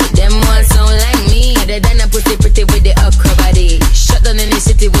 Wiley, them ones sound like me. They done a pretty with the okra body. Shut down in the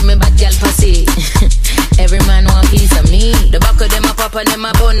city with me bad girl pussy. Every man want piece of me. The back of them a pop and them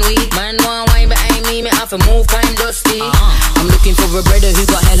a bun weed. Man want wine behind me, me have to move kind dusty. I'm looking for a brother who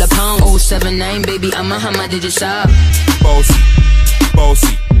got hella pound. 079, baby, I'm a hammer, did you shop? Bossy,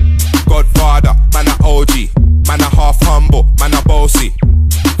 bossy, Godfather, man a OG, man a half humble, man a bossy.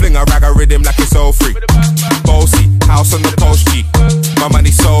 Fling a rag a rhythm like it's all free. Bossy, house on the post G. My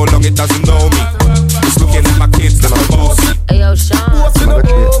money so long it doesn't know me. It's looking at my kids like a bossy. Ayo, Sean. Bossy no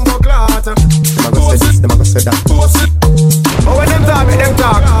bombo clot. Bossy, them a go say that. Bossy. Oh, when them talk, make them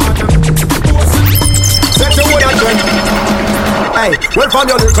talk. Set your wood and drink. Hey, well from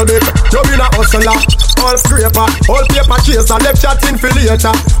your little bit, you been a hustler. All scraper, all paper chaser, left chatting for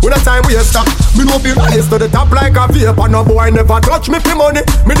later. With a time waster, me no be rise to the top like a vapor. No boy never touch me for money,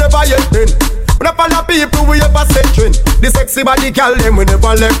 me never yet been. When a pile of people we ever set trend. The sexy body girl them we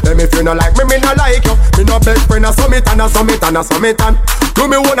never left them. If you no like me, me no like you. Me no best friend a summit and a summit and a summit and do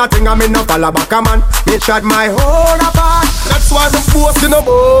me one a thing and me no follow back a man. Me shot my whole apart. That's why I'm posting no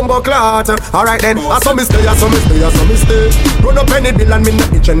bombo clot. Alright then, I saw me stay, I saw me stay, I saw me stay. Run up any bill and me no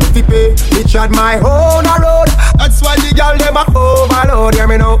itch and me fi pay. Me shot my whole road. That's why the girl them a overload. Hear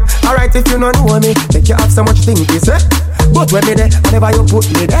me now. Alright, if you no know me, make you have so much thing to say. But when me there, whenever you put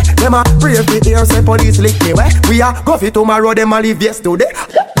me there, them a brave me here, say police lick me where. We a go fi tomorrow, them a live yesterday.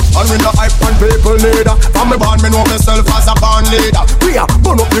 And we no hype on people leader. From me born, me know myself as a born leader. We a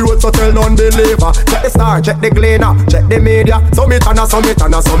burn up the road, so tell non-believer. Check the star, check the gleaner, check the media. Summit and a summit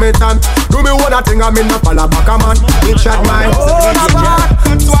and a summit and do me one a thing and me no follow back a man. It shot my whole apart.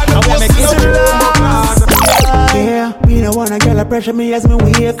 That's why me wanna kiss the love. Yeah, me no wanna get a pressure me as me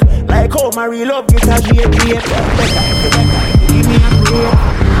wake. Like how my real love gets a shake. Give me a break.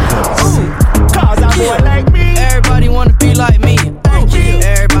 Cause a boy like me. Everybody wanna be like me.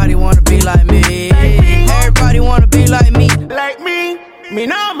 Everybody wanna be like me. Everybody wanna be like me. Like me, me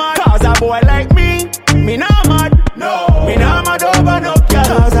not mad. Cause a boy like me not mad. No, me not mad over no girl.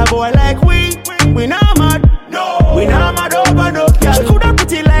 Cause a boy like we not mad. No, we not mad over no girl. She coulda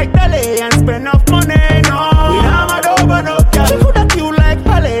pretty like Dolly and spend enough money. No, we not mad over no girl. She coulda cute like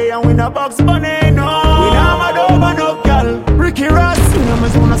Pele and win a box bunny. No, we not mad over no girl. Ricky Ross, you know me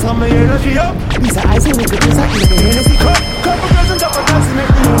wanna sum my energy up. These are icy with the piece of the energy cup. Couple girls and couple girls to make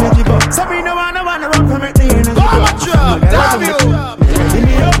the energy go. Sabrina wanna run for make the energy go. Damn you.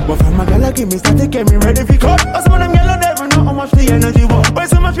 But from my girl, give me static, get me ready for cut. Cause when them yellow, never know how much the energy was. But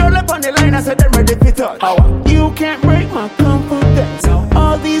so much girl up on the line, I said them ready for touch. You can't break my confidence.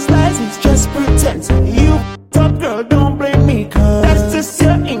 All these lies is just pretense. You top girl, don't blame me, cause that's just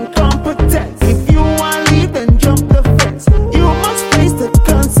your incompetence. If you wanna leave, then jump the fence. You must face the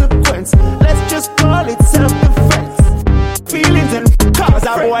consequence. Let's just call it self-defense. Feelings and cause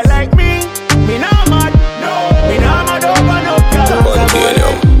a boy like me not mad. No, me not mad over no girl.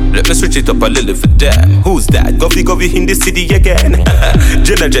 Let me switch it up a little for them. Who's that? Govy in the city again.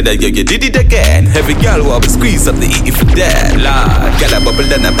 Jenna, yeah, you did it again. Every girl will squeeze up the E for that. Lord, girl a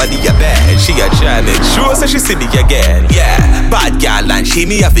bubble and a body a bad. She a trying to sure so she see me again. Yeah, bad girl and she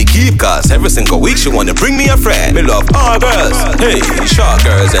me have to keep. Cause every single week she wanna bring me a friend. Me love all girls. Hey, short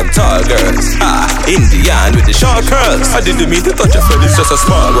girls and tall girls. Indian with the short curls. I didn't mean to touch her friend, it's just a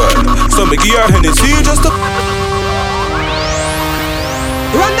small word. So me give her Hennessy just to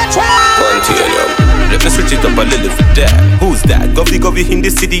run the track. Continue. Let me switch it up a little for them. Who's that? Govy in the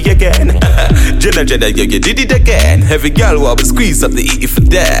city again. Jenna, yeah, you did it again. Every girl will squeeze up the E for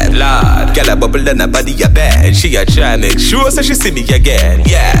that. Lord, girl a bubble and a body a bad. She a try make sure so she see me again.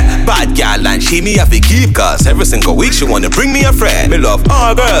 Yeah, bad girl and she me have to keep. Cause every single week she wanna bring me a friend. Me love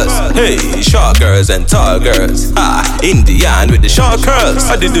all girls. Hey, short girls and tall girls. Indian with the short curls.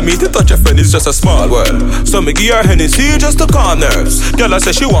 I didn't mean to touch a friend, it's just a small world. So me give her Hennessy just to calm nerves. Girl I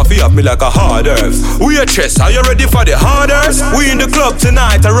say she want to have me like a hard earth. We a chess, are you ready for the harders? We in the club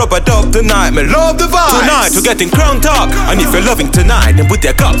tonight, I rub a dub tonight. Me love the vibe. Tonight we're getting cranked up. And if you're loving tonight, then put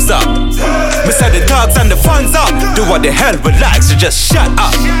your cups up. Me say the dogs and the fun's up. Do what the hell we like, so just shut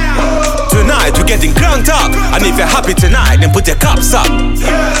up. Tonight we're getting cranked up. And if you're happy tonight, then put your cups up.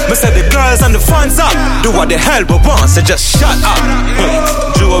 Me say the girls and the fun's up. Do what the hell we want, so just shut up.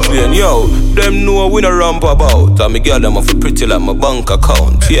 Joking, yo, them know we no ramp about. And me girl them off a pretty like my bank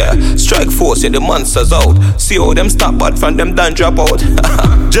account. Yeah, strike force, yeah, the monsters out. See how them stop bad from them done drop out.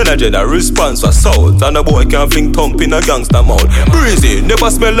 Jenna, response for salt. And a boy can't think thump in a gangster mouth. Breezy, never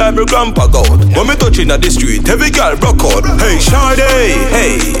smell like my grandpa goat. When me touching at the street, every girl broke out. Hey, Sade,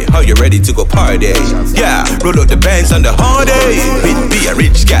 hey, how you ready to go party? Yeah, roll out the bands on the hard day. Be a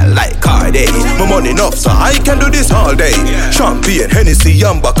rich girl like Cardi. My money enough so I can do this all day. Champagne, Hennessy,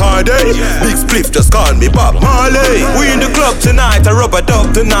 and Bacardi. Big spliff just call me Bob Marley. We in the club tonight, I rub a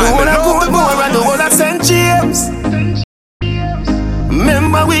dub tonight. The whole of St. James.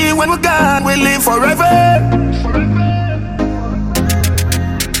 Remember we when we're gone, we live forever.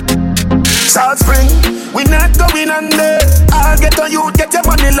 South Spring, we not going under. I'll get on you, get your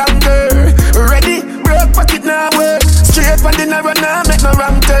money longer. Ready, broke pocket now work. Straight from the narrow now, make no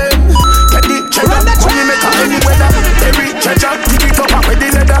wrong turn. Get the cheddar, money make up any weather. Every treasure, dig it up and with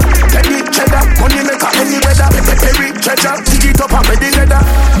the leather. Get the cheddar, money make up any weather. Every treasure, dig it up and with the leather.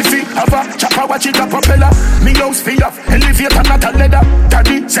 Me see have a chopper, watch it a propeller. Me house fee off, elevator not a leather.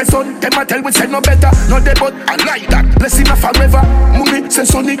 Daddy say son, them a tell we say no better. No they but I like that, blessing a forever. Mommy say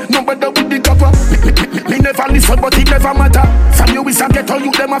sonny, no better with the cover. Me never listen but it never matter. From you is a ghetto,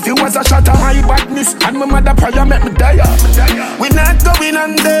 you them a few as a shatter. My badness and my mother prayer make me die. We not going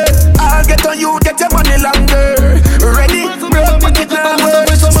under. I'll get on you, get your money longer. Ready, broke pocket now work.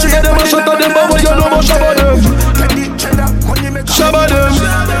 Straight from the narrow now, Shabba them,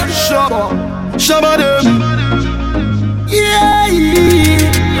 shabba them. Yeah,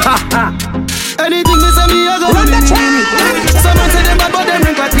 ha ha. Anything me say me, I go run the train. Someone say them bad, but them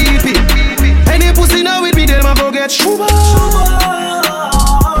drink like pee-pee. Any pussy now with me, them a go get shuba.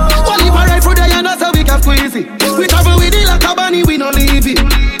 Well, if I ride for the you know so we can squeeze it. We travel with it like a bunny, we no leave it.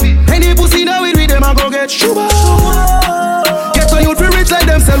 Any pussy now with me, them a go get shuba. Get on you free rich like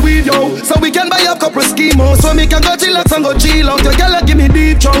them sell weed, yo. So we can buy a couple schemos. So we can go chillax and go chill out. Your girl give me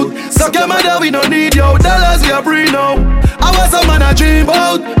deep throat. Suck your mother, we don't need yo. Dollars we are free now. I was a man I dream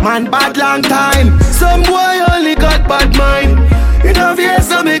about. Man bad long time. Some boy only got bad mind. You know fear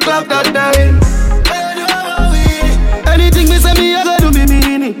so me clock that time. Anything me say me I go do me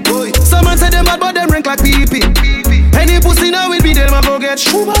meaning. Someone say them bad but them rank like pee-pee. Any pussy now will be them I go get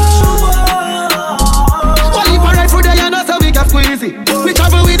shuba. Well if I ride for the you know so we can squeeze it. We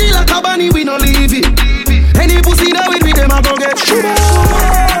travel with it like a bunny we no leave it. Any pussy now will be them I go get shuba.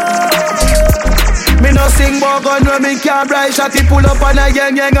 Me no sing but gun when me can't bright. Shotty pull up on a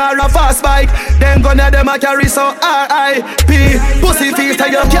yang or a fast bike. Then gun at them a carry so R.I.P. Pussy face that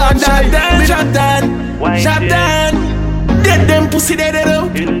you can't die. Shot down, shot down. Dead them pussy dead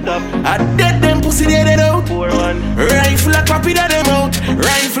out. I dead them pussy dead out. Rifle a copy that them out.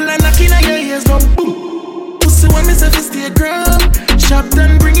 Rifle a knocking on your ears down. Boom. Pussy want me to stay ground. Shop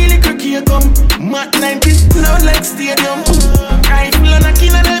down, bring in the cookie come. Mat 90 loud like stadium. Rifle a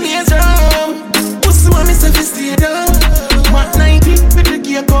knocking on them ears down. Pussy want me to stay down. Mat 90 with the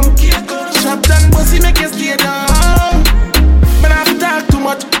gear come. Shop down, pussy make you stay down. Man I have to talk too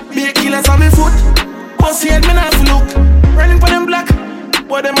much. Be a killer on me foot. Pussy head me not look. Running for them black,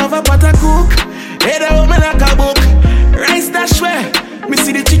 but them have a pot of cook. Head out me like a book. Rice dash way, me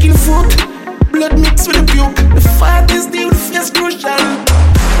see the chicken foot. Blood mixed with the puke. The fat is the face crucial.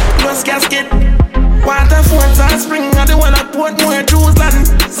 Plus casket. Water forts and spring. I the one that put more juice than.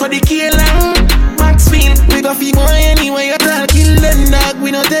 So the key long. Maxfield, we go feed boy anyway. You tell kill them dog,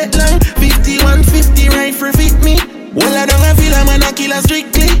 we no take long. 5150 rifle fit me. Well, I don't feel a man a killer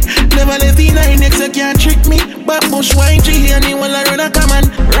strictly. Never let the 9X, you can't trick me. But bush wine tree, anyone I run a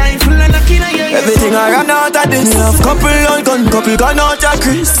command. Rifle and a killer, yeah. Everything I run out of this. Me have couple on gun, couple gun out ya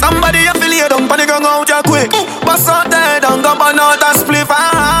Chris. Somebody affiliate down, panic gun out ya quick. Bust out there, down, gun out a spliff.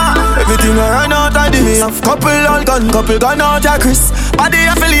 Everything I run out of this. Me have couple on gun, couple gun out ya Chris. Body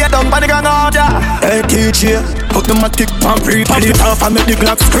affiliate down, panic gun out ya. Hey DJ, hook them a tick pump, pump it off and make the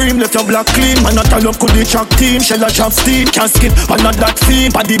Glock scream. Left your block clean, man not turn up could the track team. Shell a chop steam, can't skip, but not that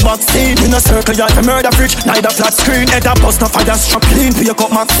theme. Body box scene, in a circle yard, a murder fridge, neither flat screen. Head a bust, no fire strap clean. Pick up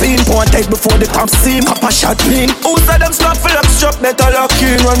Maxine, pour a dead before the top scene. Pop a shot clean. Who said them strap full up struck, better lock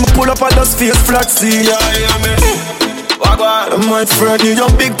in. When me pull up on those face flat scene. Yeah, yeah, me. I'm my friend, you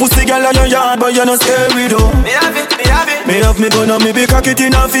young big pussy girl on your yard, but you no scary though. Me have it, me have it. Me have me gun on me big cock it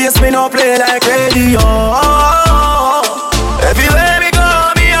in her face, me no play like radio. Everywhere me go,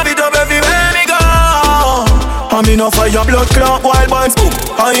 me have it up everywhere me go. I me no fire blood clot wild boys,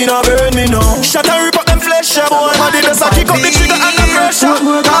 I no burn me no. Shut and rip up them flesh, boy. Body just a kick up the trigger and the pressure. What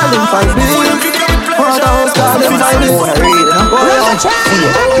more calling 5 billion? What else calling 5 billion?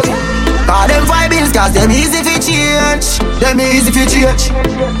 Call them 5 bills cause them easy fi change. Them easy fi change.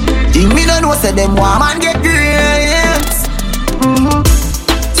 Think me no know say them want man get grades.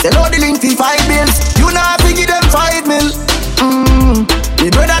 Sell out the link fi 5 bills. You nah fi give them 5 mil. Me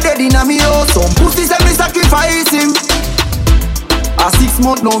brother dead inna me house. Some pussy say me sacrifice him. A 6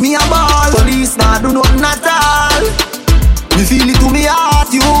 month now me a ball. Police nah do nothing at all. Me feel it to me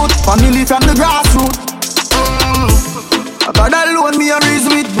heart youth. Family from the grassroots. God alone me a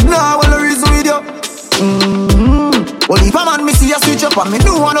reason with. Nah well a reason with you. Well if a man me see a switch up and me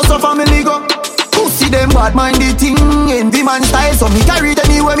do wanna suffer me go. pussy them bad mind the thing. Envy man style, so me carry it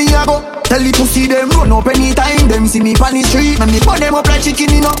anywhere me a go. Tell the pussy them run up anytime them see me on the street. And me put them up like chicken,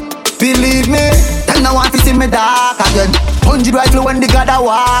 you know. Believe me, them no want to see me dark again. 100 rifle when the God a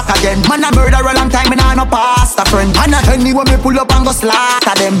walk again. Man a murder a long time, me nah no past a friend. And a anyone me pull up and go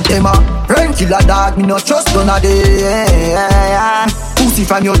slaughter them. Them a friend killer dog, me no trust none of them. Pussy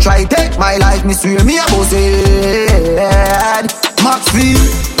from you try take my life, me swear me a boss head. Maxfield,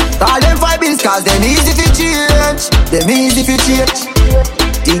 all them 5 bills cause them easy to change. Them easy to change.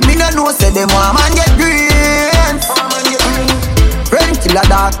 Think me no know say them want man get green. Friend killer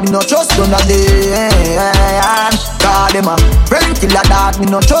dog, me no trust none of them. Cause them a friend killer dog, me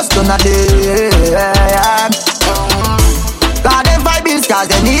no trust none of them. Cause them 5 bills cause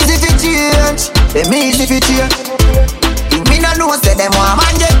them easy to change. Them easy to change. Think me no know say them want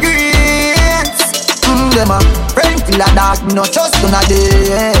man get green. Them a friend killer dog, me no trust none of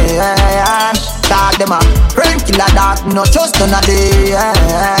them. Cause them a friend killer dog, me no trust none of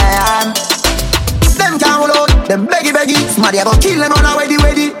them. Them can't roll out, them beggy, somebody a go kill them on a weddy.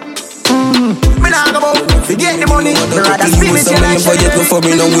 Me nah go bout, forget the money, me rather spin it till I share it. No for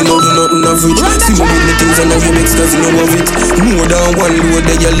me now, we know do nothing average. See me with me things and now you mix cause you know of it. More than one load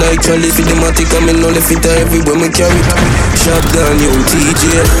that you like, Charlie for the matic and me know left it everywhere me carry. Shop down, yo,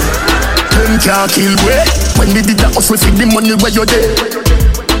 TJ. Them can't kill we. When we did that hustle for the money where you there.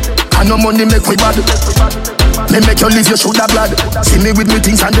 And no money make we bad. Me make you live your shoulder blood. See me with me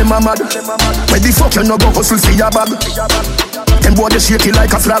things and them a mad. Where the fuck you no go hustle for your bag? Them boy they shake it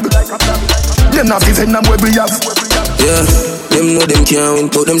like a flag. Them not the venom where we have. Yeah, them know them can't win,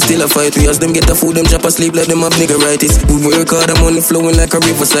 but them still a fight. We as them get the food, them chop asleep like them have niggeritis. We work hard, the money flowing like a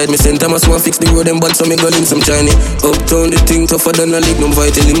riverside. Me send time I swan fix the road, them bad so me go link some Chinese. Uptown the thing tougher than a league, no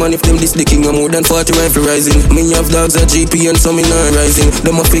vitally. Man if them this the king, I'm more than 40 rifle rising. Me have dogs at GP and some me not rising.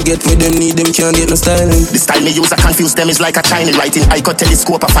 Them a forget where them need, them can't get no styling. The style me use I confuse them is like a Chinese writing. I got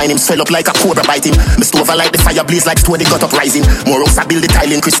telescope I find him swell up like a cobra biting. Me stove I like the fire blaze like store they got up rising. More house I build the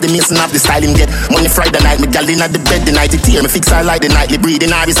tiling, Chris the Mason have the styling get. Money Friday night, me gal in at the bed the night it tear me fix I like the nightly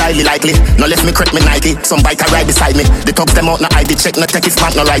breathing I is highly likely. No left me crack me Nike, some bike I ride beside me. The thugs them out no ID check no take if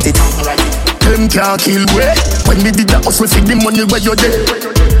man no write it. Them can't kill we. When we did that hustle for the money where you there.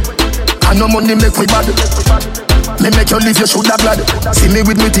 And no money make we bad. Me make you live your shoulder blood. See me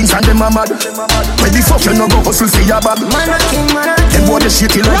with me things and them a mad. Where the fuck you no go hustle for your bag? Them boy they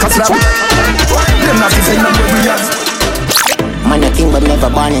shake it like a flag. Them not the venom where we have. Man a king but never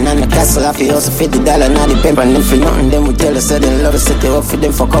born in the castle. I feel also $50 now the pimp and them for nothing. Them we tell us that they love us, set it up for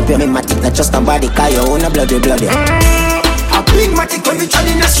them for copy. Me matic not just nobody, cause you own a bloody. A big matic when we tread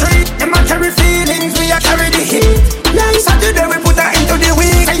in the street. Them a carry feelings, we a carry the heat. Nice Saturday we put her into the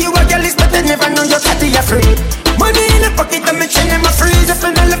week. Say you a girl is but they never know your catty a free. Money in the pocket and me chain in my freeze. If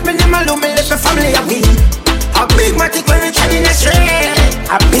you don't left me them alone, me left my family a week. A big matic when we tread in the street.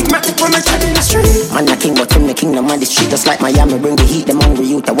 A big matic when we tread in the street. Man a king but from the kingdom on the street. Just like Miami bring the heat. Them hungry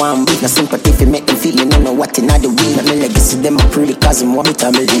youth I want beat. No sympathy fi make them feel me. No know what in the weed. But me legacy them a pretty cause them want me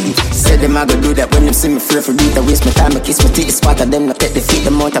to me lead. Say them I go do that when them see me free for beat. I waste my time, I kiss my teeth. Spot of them no take the feet.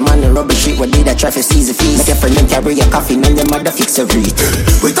 The amount of man the rubbish shit. What did I try for seize the fees? Make a friend them carry a coffee. None them mother fix a read.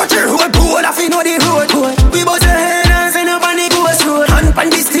 We touch your road, pool, I feel know the road. We both your head and say nobody goes road. Hand pan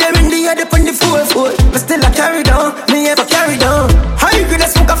the steering, the other pan the 4-4. But still I carry down, me ever carry down. High grade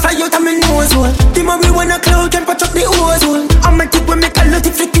smoke a fly out of my nose one. The marijuana cloud can patch up the ozone. I'm a tip when me call out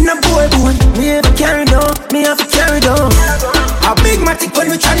the flick in a boy bone. Me ever carry down, me ever carry down. A big matic when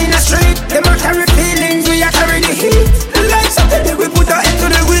we try in the street. Them a carry feelings, we a carry the heat. Like Saturday we put our head to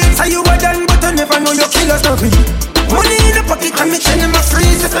the wheel. Say you a done but I never know your killers not real. Money in the pocket and me chain in my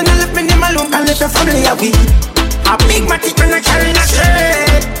freeze. If I don't left me in my alone, I left the family a week. A big matic when I carry the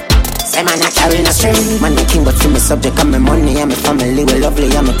street. Say man I carry no string. Man the king but for me subject I'm my money. I'm my family, we lovely,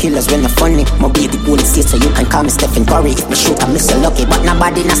 I'm my killers when I'm funny. My baby golden state so you can call me Stephen Curry. If me shoot I miss so lucky, but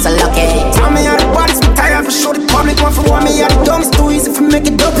nobody not so lucky. Tell me how the body's me tired for sure the public want for one. Me how the dumb is too easy for make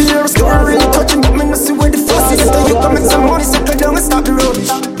it up here. Story really touching but me not see where the fuss is. After you come in some money, settle down and stop the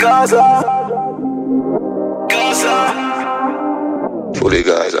rubbish. Gaza Fully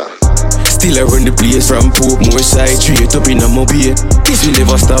Gaza. Still I run the place from Portmore side, straight up in a mobile. This will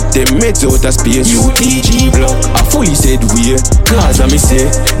never stop them meds out of space. UTG block, I fully said we. Cause I me say,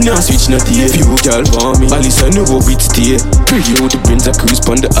 nah switch not here. Few girl for me, Alisa know how it stay. Pretty out the Benz a cruise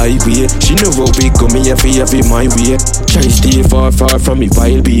on the highway. She know how big come me have it my way. Try stay far from me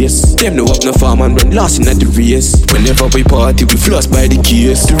vile base. Them know up no farm and run lost in at the race. Whenever we party we floss by the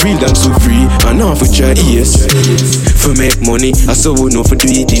case. The real dance so free, and off with your ears. For make money, I so know for do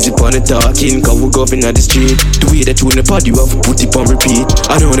it easy upon the top. talking, cause we go up in the street. The way that you in the pod, you have to put it on repeat.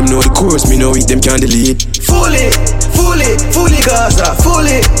 I know them know the chorus, me know it, them can't delete. Fully Gaza,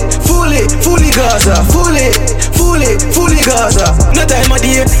 fully Gaza, fully Gaza. No time of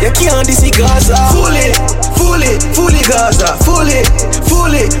day, you can't see Gaza. Fully Gaza, fully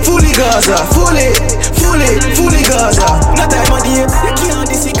Gaza, fully Gaza. No time of day, you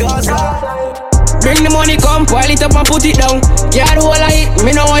can't see Gaza. Bring the money, come, pile it up and put it down. Yeah, the whole of it,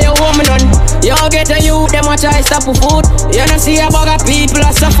 me know what you want me done. You get a youth, them a try stop for food. You don't see a bag of people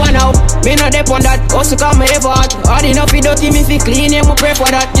a suffer now. Me no dep on that, also come me effort. Hard enough, you dirty me fi clean, you me pray for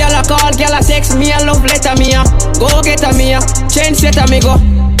that. Y'all a call, y'all a text me, a love letter me a. Go get a me a, change setter me go.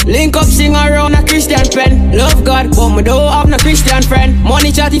 Link up, sing around a Christian pen. Love God, but me don't have no Christian friend.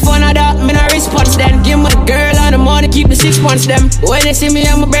 Money chatty fun of that, me no response then. Give me the girl and the money, keep the 6 months them. When they see me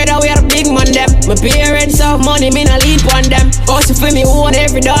and my brother, we are the big man them. My parents have money, me no lead on them. Also for me own,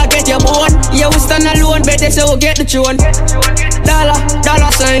 every dog get your bone. Yeah, we stand alone, better so we get the tune. Dollar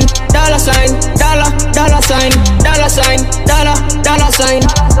sign, dollar sign, dollar sign, dollar sign, dollar sign.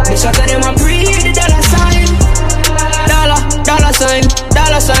 The shot of them a breathe the dollar sign. Dollar sign,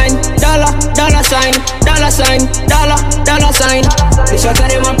 dollar sign, dollar sign, dollar sign, dollar sign. The shot of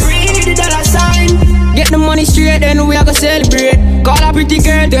them a breathe the dollar sign. Get the money straight, then we a go celebrate. Call a pretty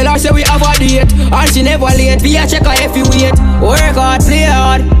girl, tell her say we have a date. And she never late, we a check her if you wait. Work hard, play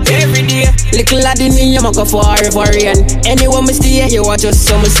hard, every day. Little lad in me, I'm a go forever rain. Anywhere me stay, you watch us,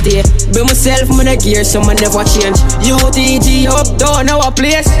 so me stay. Be myself, me the gear, so me never change. UTG up, don't know a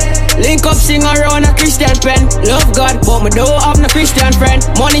place. Link up, sing around a Christian pen. Love God, but me don't have no Christian friend.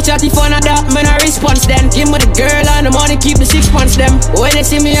 Money chatty fun of that, me no response then. Give me the girl and the money, keep the 6 months them. When they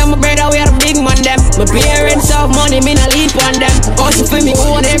see me and my brother, we are the big man them. My parents have money, me no lead on them. Also for me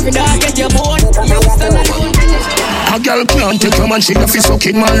own, every dog get your bone. You stand alone. A girl can't take your man, she left his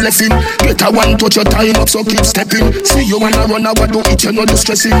sucking man left him. Get a one touch your time up, so keep stepping. See you wanna run a what do it, you know the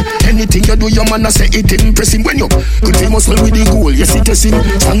stressing. Anything you do, your man a say it impressing. When you good for muscle with the goal, yes it is him.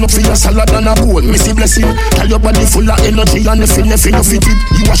 Stand up for your salad and a bowl, missy blessing. Tell your body full of energy and if you fit it.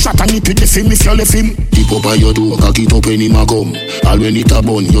 You a shot and it with the film if you left him. Tip up on your door, cock it up when him a come. All when it a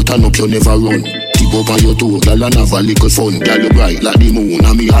bun, you turn up, you never run. Tip up on your toe, girl and have a little fun. Girl you bright like the moon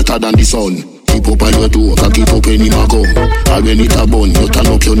and me hotter than the sun. Tip up on your toe, cock it up when him a come. All when it a bun, you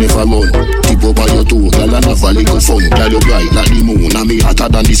turn up, you never run. Tip up on your toe, girl and have a little fun. Girl you bright like the moon and me hotter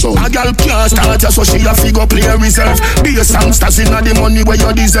than the sun. A girl can't start just so she a figure play reserve. Be a songsters inna the money where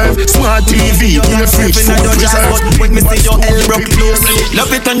you deserve. Smart TV, ear fridge, food reserve. When me see your elbow close, love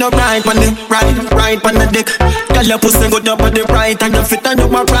it on your right on the right on the dick. Girl your pussy good up on the right and your fit on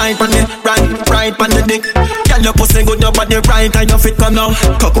your right on the right on the dick. Girl your pussy good up on the right and your fit come now.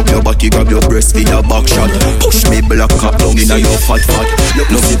 Cock up your body, grab your breast, feed a back shot. Push me black cock down inna your fat. No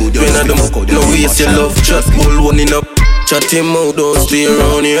good, you inna the muck, no waste your love, just pull one in up. Chat him out, don't stay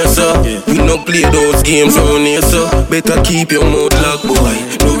around here, sir. We no play those games around here, sir. Better keep your mouth locked, boy.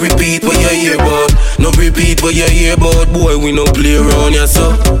 No repeat what you hear about. No repeat what you hear about, boy. We no play around here,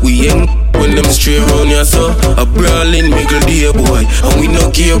 sir. We ain't when them straight around here, sir. A brawling middle day, boy. And we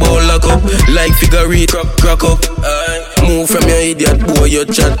no care about lock up. Like figure eight, crack up. Move from your idiot, boy. You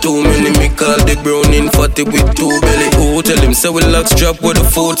chat too many. Me call the browning fatty with two belly. Oh, tell him say we locks drop with the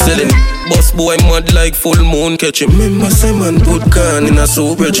food selling. Boss boy mad like full moon catch him. Remember Simon put can in a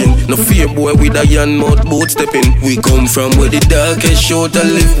soap regin. No fear boy with a yan mouth boat stepping. We come from where the darkest show to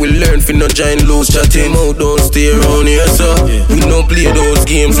live. We learn fi no giant loose chat him out. Don't stay around here, sir. We no play those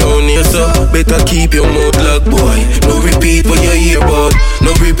games around here, sir. Better keep your mouth locked, boy. No repeat what you hear about.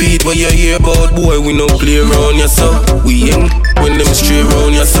 No repeat what you hear about, boy. We no play around here, sir. We ain't when them straight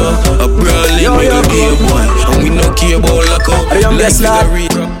around here, sir. A brawling middle day, boy. And we no care about lock up. Let's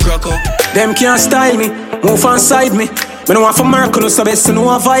crack up. Them can't style me, move on side me. Me no want for Merkel, so best to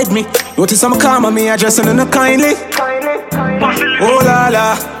know avoid me. Notice some calm on me, addressing them kindly. Oh la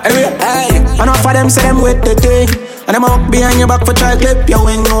la, anyway, hey. Enough of them say them with the thing. And them up behind your back for try clip, you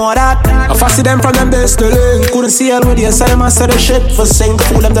ain't know that. I fancy them from them best to learn. Couldn't see all with you, so them I said the shit for sink.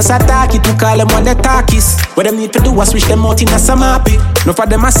 Fool them just attack it, to call them on the talkies. What them need to do is switch them out in a some happy. No for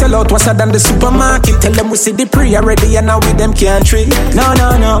them I sell out, what's than the supermarket. Tell them we see the pre already and now with them can't treat. No,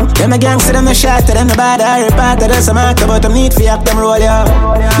 no, no, them a gangster, them a shot, them the bad, I repart, there's a marker, but them need for act them roll, yeah.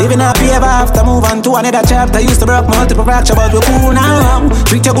 Living happy ever after, move on to another chapter. Used to break multiple fracture, but we cool now.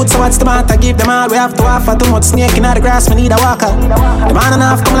 Treat you good, so what's the matter? Give them all we have to offer. Too much snake in the grass, me need a walker. The man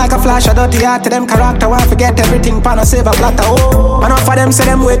enough come like a flash, a dirty heart to them character. Why forget everything, pan a save a platter. Oh, enough for them say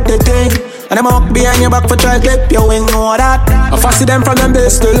them with the thing. And them up behind your back for try clip your wing, know that. I fancy them from them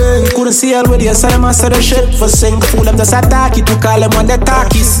base to link. Couldn't see all with you, so them answer the shit for sing. Fool them just attack it, to call them when they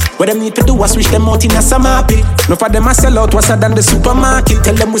talkies. What them need to do was switch them out in a samapi. No for them a sell out, what's than the supermarket.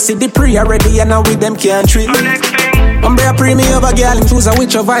 Tell them we see the pre already and now with them can't treat. I'm be a premium over girl, him choose a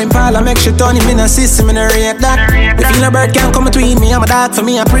witch over Impala. Make shit on him in a system, in a rate that. The feel a bird can't come between me, I'm a dog for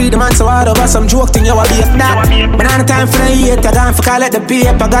me, I pre the man so hard over some joke thing, you a beat that. But not time for the hate, I gone for call it the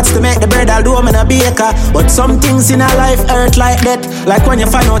paper. Got to make the bread, I'll do them in a baker. But some things in our life hurt like that. Like when you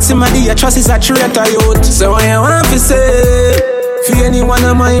find out somebody you trust is a traitor, youth. So when you want to say, for any one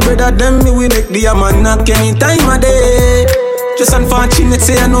of my brother, them me we make the man knock any time of day. Just unfortunate,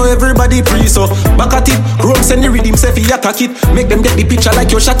 say I know everybody pre, so back at it. Rome send the rhythm, say fi attack it. Make them get the picture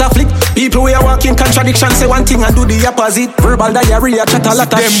like your shutter flick. People we are walking contradiction, say one thing and do the opposite. Verbal diarrhea, chat a lot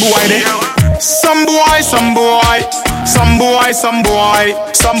of them boy there. Some boy, some boy, some boy, some boy,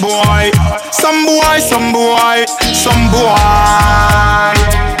 some boy, some boy, some boy, some boy.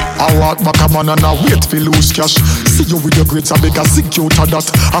 I walk back a man and I wait for lose cash. See you with your grades, I make a secure to that.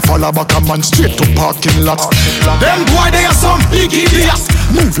 I follow back a man straight to parking lot. Them boy, they are some big idiots.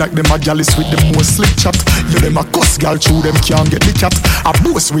 Move like them a gallus with them more slick chat. You them a cuss gal through them can't get the cat. I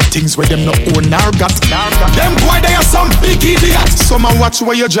boast with things where them no own nor got. Them boy, they are some big idiots. Some a watch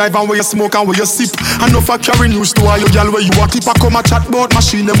where you drive and where you smoke and where you sip. And no for carry news to all you gal where you a keep a come a chat bout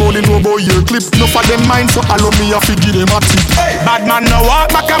machine. Them only know about your clip. No for them mind so allow me a figure them a tip. Bad man no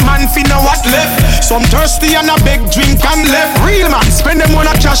walk back a man fi know what left. Some thirsty and a big drink and left. Real man spend them on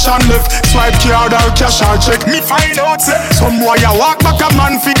a cash and left. Swipe card or cash or check. Me find out say some boy a walk back a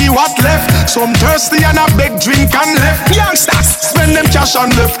man fi the what left. Some thirsty and a big drink and left. Youngsters spend them cash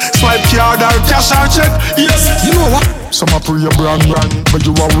and left. Swipe card or cash or check. Yes, you know what? Some a pre your brand, but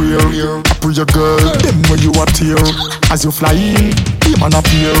you are wear. I pre your girl, them when you are tear. As you fly in, you man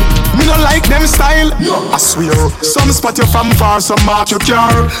appear. Me no like them style, I swear. Some spot you from far, some mark your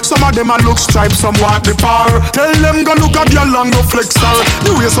car. Some of them a look stripe, some walk the par. Tell them go look at your long no flex star.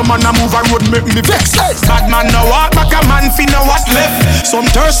 The way some man a move, I would make me vex. Bad man no walk back a man fi know what left.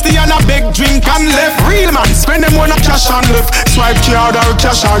 Some thirsty and a big drink and left. Real man spend them on a cash and left. Swipe card or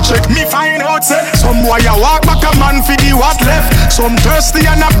cash or check. Me find out say some boy a walk back a man fi the what left. Some thirsty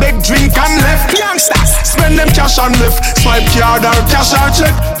and a big drink and left. Youngsters spend them cash and left. Swipe card or cash or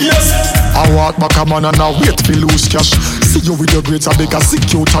check. Yes. I walk back a man and I wait for lose cash. See you with your grades, I make a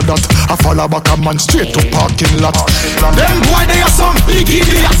secure to that. I follow back a man straight to parking lot. Them boy they are some big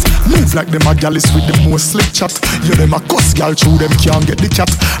idiots. Move like them a gallus with the most slick chat. You them a cuss gal through them can't get the cat.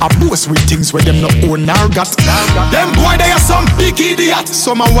 I boast with things where them no own nor got. Them boy they are some big idiots.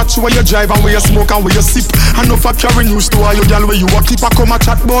 Some a watch where you drive and where you smoke and where you sip. And no for carry news to all you gal where you a keep a come a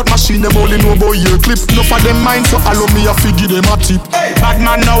chat bout machine. Them only know about your clip. No for them mind so allow me a figure them a tip. Bad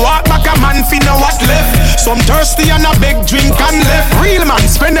man no walk back a man fi know what left. Some thirsty and a big drink and left. Real man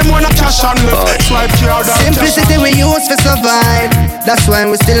spend them on a cash and left. Swipe card or simplicity we use for survive. That's why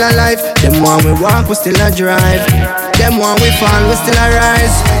we still alive. Them one we walk, we still a drive. Them one we fall, we still a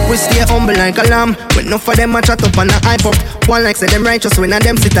rise. We stay humble like a lamb. With no for them a chat up and a hype up. One like say them righteous when a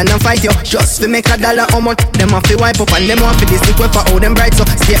them sit and fight you. Just to make a dollar how much them have to wipe up. And them want for this liquid for how them bright. So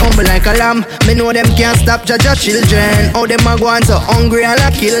stay humble like a lamb. Me know them can't stop judge your children. How them a go on so hungry and I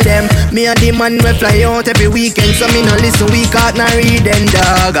kill them. Me and the man we fly out every weekend. So me no listen week out and read them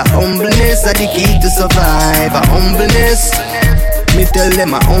dog. A humbleness are the key to survive. A humbleness. Me tell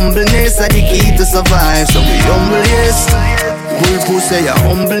them a humbleness are the key to survive. So we humble, yes. We say a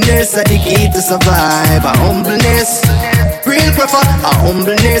humbleness are the key to survive. A humbleness. Real prefer a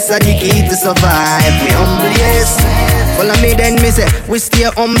humbleness are the key to survive. We humble, yes. Follow me then me say we stay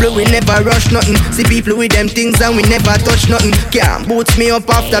humble, we never rush nothing. See people with them things and we never touch nothing. Can't boots me up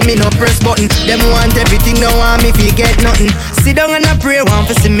after me no press button. Them want everything, no want me fi get nothing. Sit down and I pray, want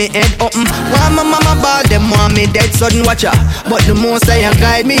to see me head open. Want my mama bad, them want me dead sudden watch her. But the most I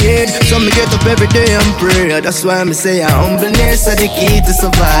guide me head, so me get up every day and pray. That's why me say a humbleness are the key to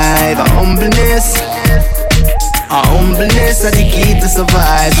survive. A humbleness. A humbleness are the key to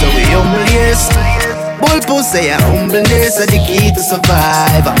survive. So we humble, yes. Bullpuss say a humbleness are the key to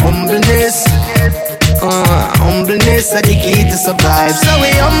survive. A humbleness. Humbleness are the key to survive. So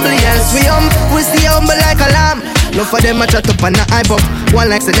we humble, yes, we stay humble like a lamb. No for them a chat up and a hype up. One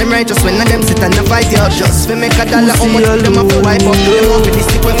like say them righteous when them sit and a fight you. Just we make a dollar how much them have to wipe up. Them want to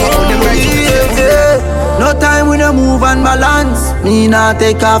stick with how them righteous. No time we no move and balance. Me not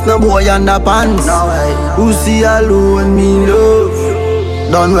take off no boy underpants. Who see alone me love.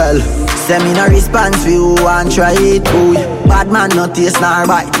 done well. Send me no response for you and try it, boy. Bad man no taste nor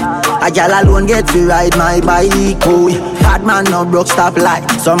bite. A gal alone get to ride my bike, boy. Bad man no broke stop light.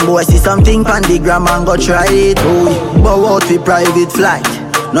 Some boys see something pan the gram and go try it, boy. Bow out for private flight.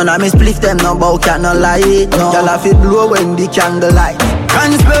 None of me split them no bow can no lie. No. Gal have it blow when the candle light.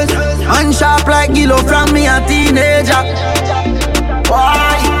 Conspect and sharp like Gillo from me a teenager.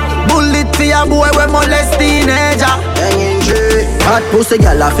 Why? Bullet for your boy when molest teenager. Hot pussy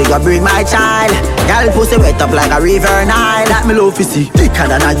girl a figure bring my child. Girl pussy wet up like a river Nile. That me love to see thicker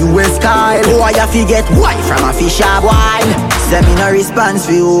than a US Kyle. Boy I forget why from a fish of wine. Send me no response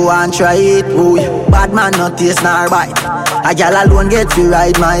for you and try it, boy. Bad man no taste nor bite. A girl alone get to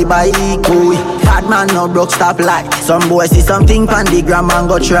ride my bike, boy. Bad man no broke stop light. Some boys see something pan the gram and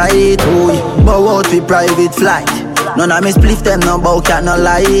go try it, boy. Bow out for private flight. None of me split them no bow cat no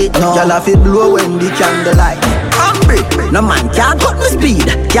lie. No. Girl have it blow when the candle light. Hungry, no man can't cut me speed,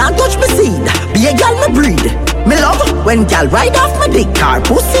 can't touch me seed. Be a gal me breed. Me love when gal ride off my dick. Car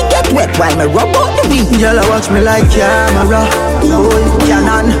pussy get wet while me rub out the weed. Gal watch me like camera, boy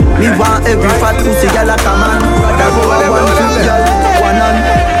Canon. Me want every fat pussy gal a come on. Rather go one two gal, one on.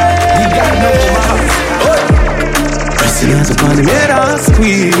 We got no man. Pressing hands upon the mirror,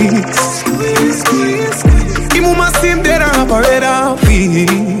 squeeze, squeeze, squeeze, squeeze. Imu masim dead and operator,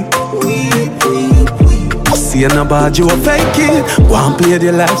 see no bad, you a fake it. One play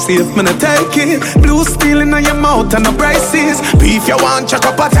the life, see if me not take it. Blue steel in your mouth and no braces. Beef you want, check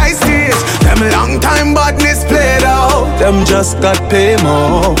up at ice this. Them long time badness played out. Them just got pay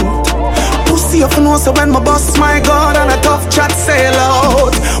more. Pussy up and know so when my boss my God and a tough chat sail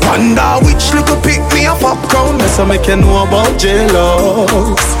out. Wonder which little pick me a popcorn. That's how make you know about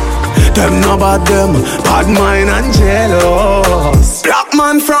jealous. Them no bad them, bad mind and jealous. Black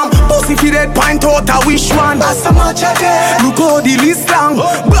man from pussy fi dead pint out a wish one. That's so much again. Look how the list long.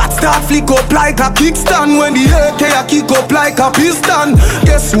 Black start flick up like a kickstand. When the AK a kick up like a piston.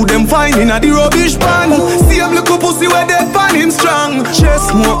 Guess who them find in a the rubbish pan? See him little pussy where they find him strong.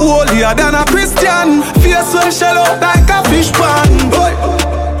 Chest more holier than a Christian. Face well shallow like a fish pan. Boy.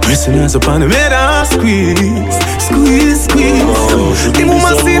 Pressing hands upon the middle, squeeze, squeeze, squeeze. The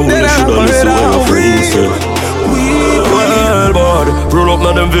mama seem that I'm well, bud, roll up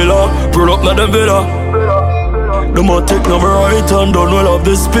na them villa, roll up na them villa. Them a take number right and done well of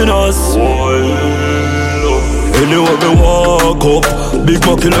the spinners. Anyway me walk up, Big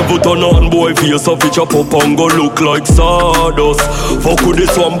Mac in never turn on. Boy face a pitch up and go look like sawdust. Fuck with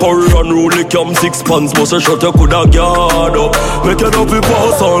this one power and rule the cam 6 pants. But a shot you coulda guard up. Make it up we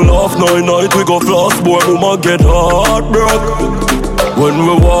pass and laugh. Night we go floss. Boy mama get heartbroken when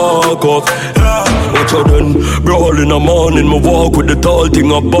we walk up, yeah. Watch out then, brawl in the morning. Me walk with the tall thing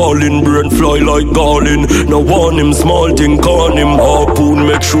a ballin'. Brain fly like garland. Now warn him, small thing, con him. Harpoon,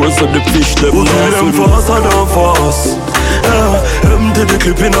 make sure so the fish them not them faster than fast, yeah. Empty the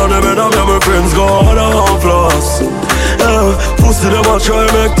clip in on them and I'm my friends go hard and floss, yeah. Pussy them a try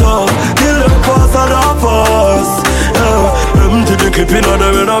make talk. Kill them faster than fast, yeah. Empty the clip in on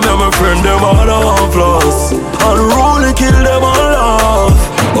them and I'm my friend them hard and floss. And really kill them all off.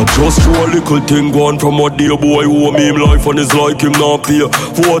 I just throw a little thing gone from what dear boy who me him life and it's like him not pay.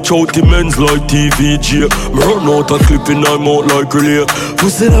 Watch out the men's like TVJ. Me run out a clip in my mouth like relay.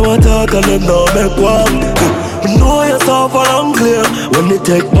 Pussy them a talk and them not make walk. Know yourself and clear. When they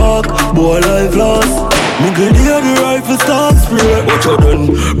take back, boy life lost. Me get hear the rifle start spray. Watch out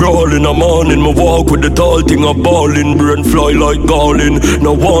then, brawl in the morning. Me walk with the tall thing a ballin'. Brain fly like garland.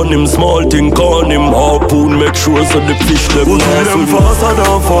 Now warn him, small thing, con him. Harpoon, make sure so the fish them not them faster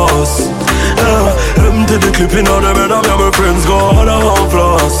than fast, yeah. Empty the clip in on them and I'm my friends go hard and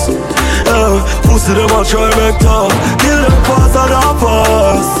floss, yeah. Pussy them a try make talk. Kill them faster than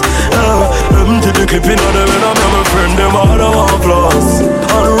fast, yeah. Empty the clip in on them and I'm my friend them hard and floss.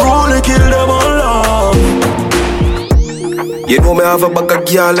 And really kill them all off. You know me have a bag of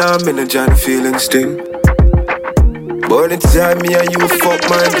gyal and me no John feeling sting. But anytime me and you fuck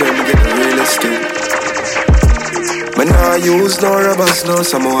my girl, me get the realest thing. Me nah use no rubbers, no,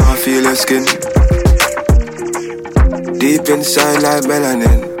 some more I feel your skin. Deep inside like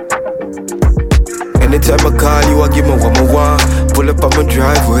melanin. Anytime I call you, I give me what I want. Pull up on my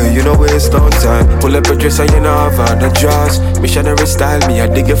driveway, you know waste no time. Pull up a dress and you know have the jaws. Missionary style, me I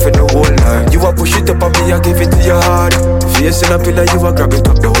dig it for the whole night. You a push it up on me, I give it to your heart. Face in a pillar, you a grab it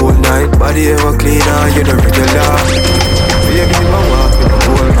up the whole night. Body ever clean and you the regular. Baby, my walk in the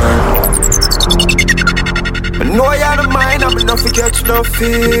whole night. I know you're the mind, I'm enough to catch no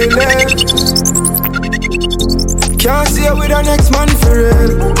feeling. Can't see you with the next man for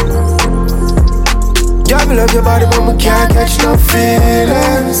real. Yeah, me love your body, but we can't catch no feeling.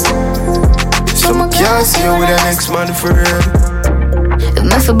 can't see you with the next man for real. If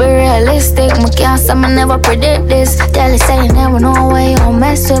me fi be realistic, me can't say me never predict this. Tell it say you never know why you don't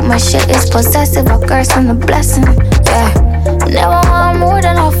mess with my shit. Is possessive, a curse and a blessing. Yeah, never want more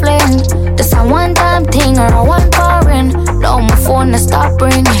than a fling. This a one-time thing or a one-foreign. No, my phone to stop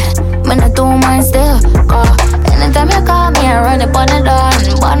ringing. Me not do mine still. Anytime you call me, I run it on the door.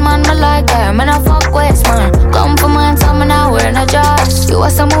 Bad man, me like that. Me not fuck with man. Come for mine, so me not wearing a dress. You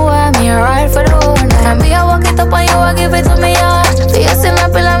are somewhere, me a ride for the whole night. Me a walk it up and you a give it to me, yeah. For you see me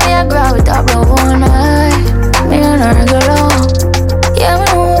pillow, me a grab it up the whole night. Me a not regular. Yeah, me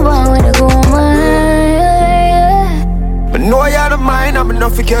move on with the go man. I know you're the mind, I'm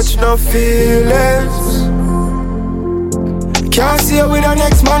enough to catch no feelings. Can't see you with the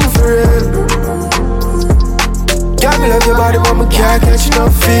next man for real. Girl, me love your body, but me can't catch no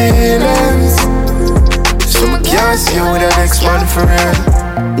feelings. So me can't see you with the next man for real.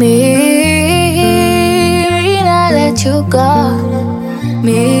 Me not let you go.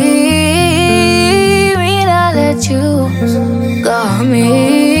 Me not let you go. Me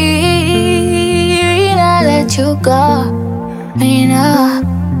not let you go. Me not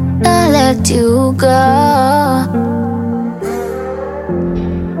let you go.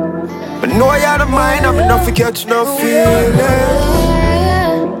 I know you're the mind, I'm enough to catch no feelings.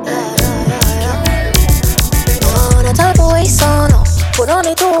 The type of waste on up. Put on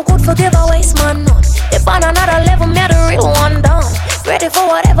it too good for give a waste man on. If on another level, me the real one done. Ready for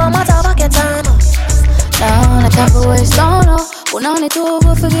whatever matter bucket time on. Now the type of waste on up. Put on it too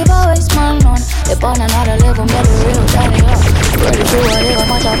good for give a waste man on. If on another level, me the real daddy up. Ready for whatever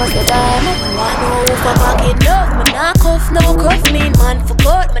matter bucket time on. I know if I back it up, me nah cuff, no cuff me man for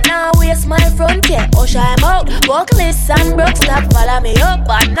good. Me nah waste my frontier, Usher him out. Vocalist and broke stop, follow me up.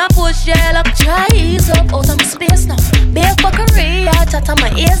 But not push your luck, try ease up. Out of my space now, be a fuckery, I chat on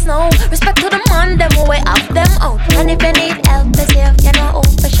my ears now. Respect to the man, them way off them out. And if you need help, me say you know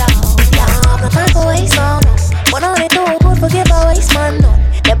for sure. Yeah, I'm not type of waste on no. But only too good for give a waste man no.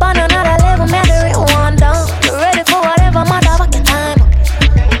 They on another level, me the real one down. You ready for whatever matter fucking time.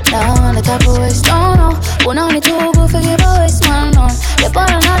 Down the type of waste on no. But only too good for give a waste man on. They on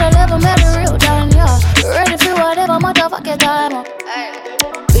another level, me the real down, yeah. You ready for whatever matter fucking time.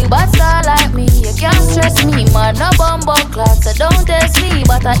 Big bad star like me, you can't stress me. Man, no bumbo class, so don't test me.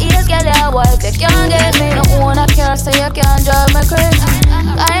 But I ears get your wife, you can't get me. No own a car, so you can't drive me crazy.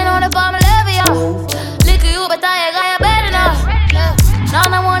 I know the palm level, yeah. Lick you, but I got your bed enough. Now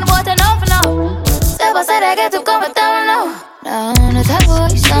I want what enough now. Step aside, I get to come and tell now. Down the type of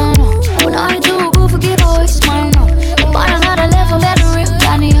waste, I know. When I do good for give a waste, man, no. But another level, better real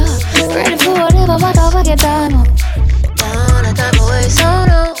down here. Ready for whatever, but I'll forget that, no. Down the type of waste, I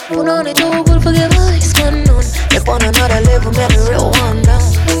know. When I do good for give a waste, man, no. If on another level, better real one down.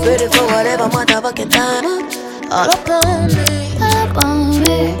 Ready for whatever, but I'll forget that, no. All up on me, up on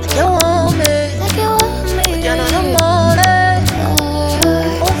me. Like you want me, like you want me. But you're not a money.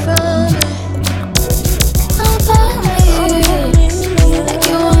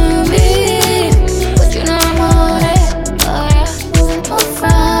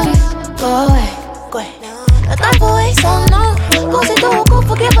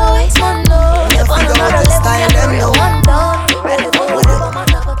 Forgive a waste man, no. If on another level, one down. Ready for whatever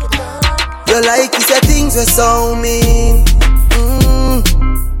matter get done. You like you say things you so mean.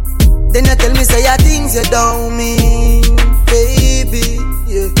 Then you tell me say your things you don't mean, baby.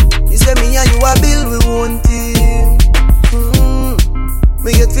 Yeah. You say me and you a build with one team.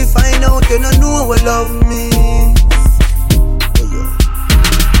 Me get to find out you don't know what love means.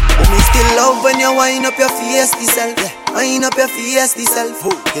 But me still love when you wind up your face yourself. Yeah. Wind up your face yourself.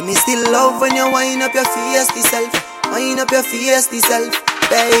 Yeah, me still love when you wind up your face yourself. Wind up your face yourself,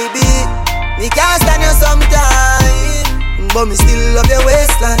 baby. Me can't stand you sometime, but me still love your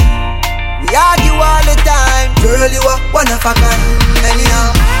waistline. We argue all the time, girl. You are one of a kind.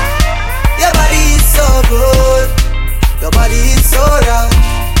 Anyhow, your body is so good. Your body is so right.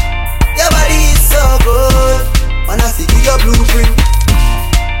 Your body is so good. Wanna see your blueprint.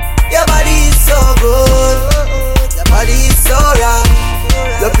 Your body is so good. Your body is so right.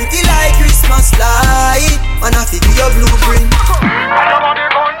 You're pretty like Christmas light. Wanna see your blueprint. Your body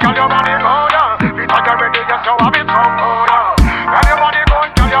gone, tell your body go down. Because you're ready, just so have it come down. Tell your body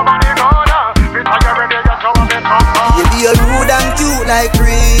gone, tell your body go down. Because you're ready, just so have it come down. You be a rude and cute like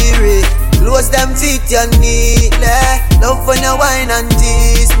Riri. Close them feet, you neatly. Love when you whine and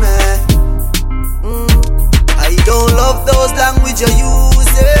tease me. I don't love those language you're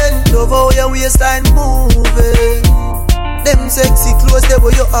using. Love how your waistline moving. Them sexy clothes, they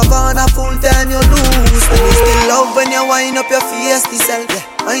where you have on a full time you lose. And you still love when you wind up your face yourself. Yeah.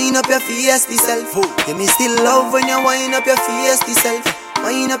 Wind up your fiesty self. Give me still love when you wind up your fiesty self.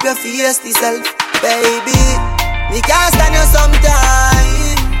 Wind up your fiesty self. Baby, me can't stand you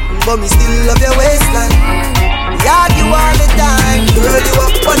sometime, but me still love your waistline. Me argue all the time, girl you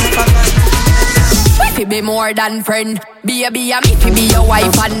up on the fan. We fi be more than friend. Baby, me fi be your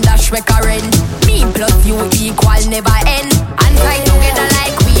wife and dash we current. Me plus you equal never end. And tie together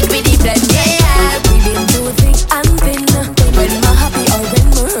like weed with the blend. Yeah, we been too thick and thin. When my happy or when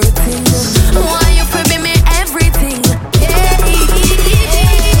my hurting. Why you fi be me everything? Yeah. You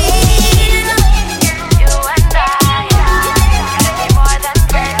and I gotta be more than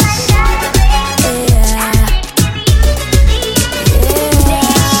friends.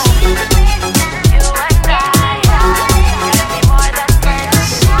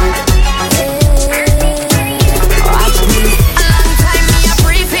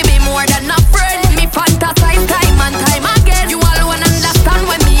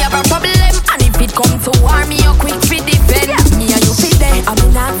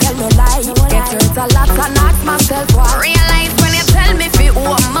 A lot and ask myself why. Realize when you tell me fi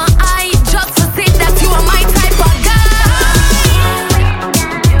open my eye, just to see that you are my type of guy.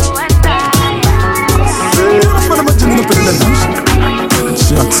 You and I.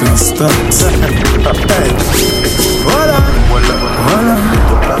 Jackson starts. Hey, hold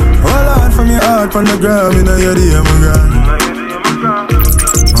on from your heart from the ground, you know you're the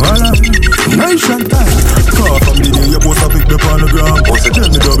hold on, nation time. Call from the day you post a pick up on the ground. Tell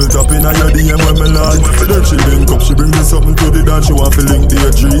me double tap in your DM when me land. Then she link up, she bring me something to the dance. She want to link to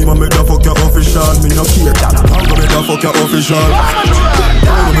your dream and make her fuck your official. Me no care, I'm gonna make her fuck your official. I'm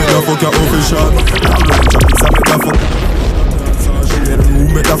gonna make her fuck your official. I'm gonna chop it, make her fuck. She let her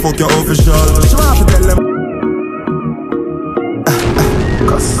move, make her fuck your official. She want to tell them.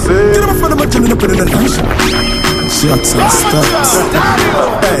 Get up for the match, I'm in the nation. Jackson starts.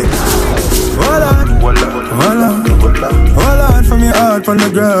 Hey, hold on from your heart from the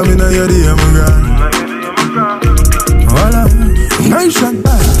ground, you know you're the hold on, nation.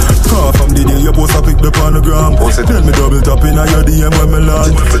 Call from the day you post a pick up on the ground. Tell me double tap in your DM when me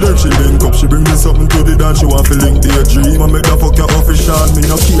land. Then she link up, she bring me something to the dance. She want to link to your dream and make her fuck your official. Me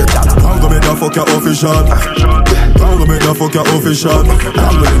no care, I'm gonna make her fuck your official. I'm gonna make her fuck your official.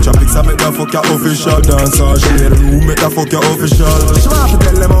 I'm gonna chop it, make her fuck your official. Dance on, she let her move, make her fuck your official. She want to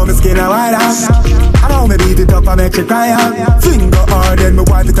tell them how me skin a white out. I know me beat it up and make she cry out. Finger hard, then me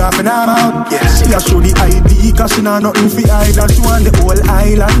wipe it off and I'm out. She a show the ID, cause she not nothing for hide. And she want the whole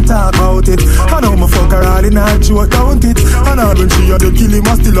island talk about it. I know me fuck her all in her throat, don't it? And all when she a the kill him,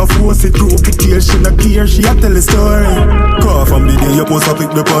 I still a force it. Group it here, she not care, she a tell the story. Call from the day you post a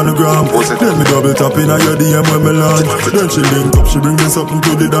pick up on the ground. Then me double tap in your DM when me land. Then she link up, she bring me something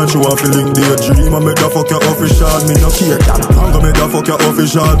to the dance. She want to link to your dream and make her fuck your official. Me no care, I'm gonna make her fuck your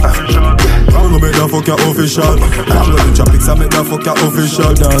official. I'm gonna make her fuck your official. I'm gonna chop it, make her fuck your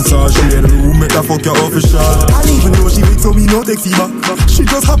official. Dance on, she let her move, make her fuck your official. And even though she big, so me no take fever. She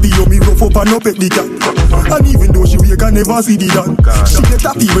just happy on me rough up and no pet the cat. And even though she wake and never see the done, she get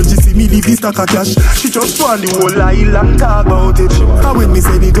happy when she see me leave the stack of cash. She just want the whole island talk about it. And when me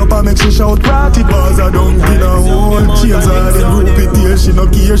send it up, I make she shout, brought it bars are down in her whole chains. And the group it here, she no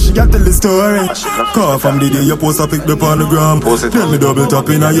care, she got tell the story. Call from the day you post a pick up on the gram. Then me double tap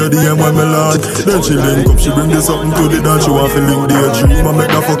in your DM when me land. Then she link up, she bring me something to the dance. She want to link to your dream and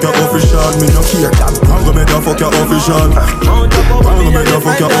make her fuck your official. Me no care, I'm gonna make her fuck your official. I'm gonna make her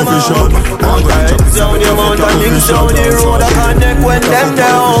fuck your official. I'm gonna chop it, make her fuck your official. The road I connect when them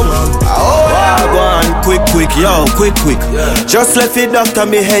down. Oh, go on, quick, yo, quick. Just left the doctor,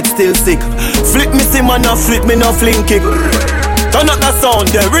 me head still sick. Flip me see man, no flip me no fling kick. Turn up the sound,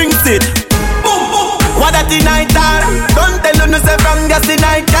 the rings it. What at the night time? Don't tell you no say from gas the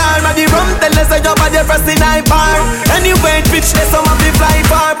night time. And the rum tell us say your body press the night bar. Anyway, bitch, there's some of the fly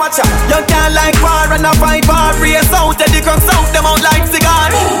bar. Watch out, you can't like war and a fight bar. Race out, the crooks out, them out like cigar.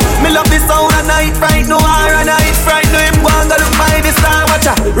 Me love the sound at night, fright no hour and night fright no him go and go look by the star. Watch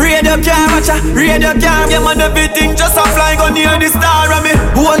out, radio car, watch out, radio car. Yeah man, everything just a fly go near the star. And me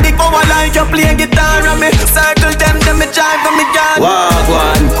hold the power like you play guitar. And me circle them me drive and me gun. Walk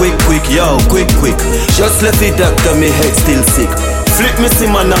one, quick, yo, quick. Just left it up to me head still sick. Flip me see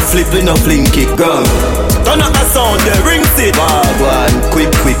man a flip me no fling kick. Go turn up the sound, the rings it. Walk one,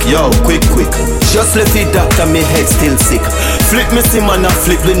 quick, yo, quick. Just left it up to me head still sick. Flip me see man a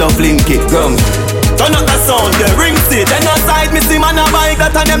flip me no fling kick. Go Turn up the sound, the ring sit. Then aside, me see man a bike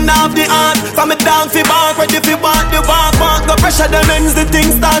that and them not have the heart. From me down fi bark, ready fi bark the bark. The pressure them ends, the thing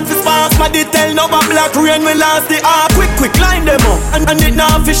start to spark. My detail no black rain we lost the arc. Quick line them up, and it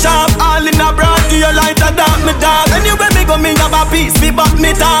now fi sharp. All in a broad, do you light a dark me dog. Anyway me go me have a piece, fi back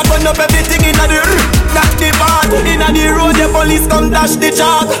me talk. Run up everything inna the that's the part. Inna the road, the police come dash the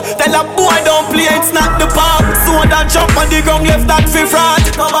chalk. Tell a boy don't play, it's not the park. So that jump on the ground left that fi fraud.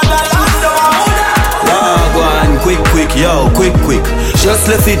 Come on, go on, quick, yo, quick. Just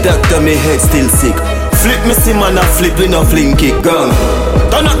left it doctor, me head still sick. Flip me see man a flip, we no fling kick gun.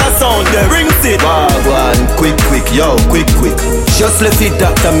 Turn up the sound, the ring sit. Go on, quick, yo, quick. Just left it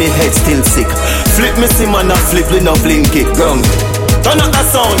doctor, me head still sick. Flip me see man a flip, we no fling kick gun. Turn up the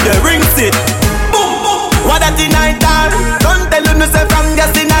sound, the ring sit. Boom. What that the night time? Don't tell you me say from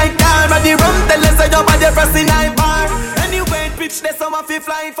just the night time. But the rum tell us your body press the night bar. Anyway, bitch, there's some of you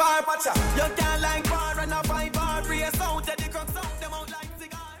fly far. Watch out, you can't like bar and a 5 bar.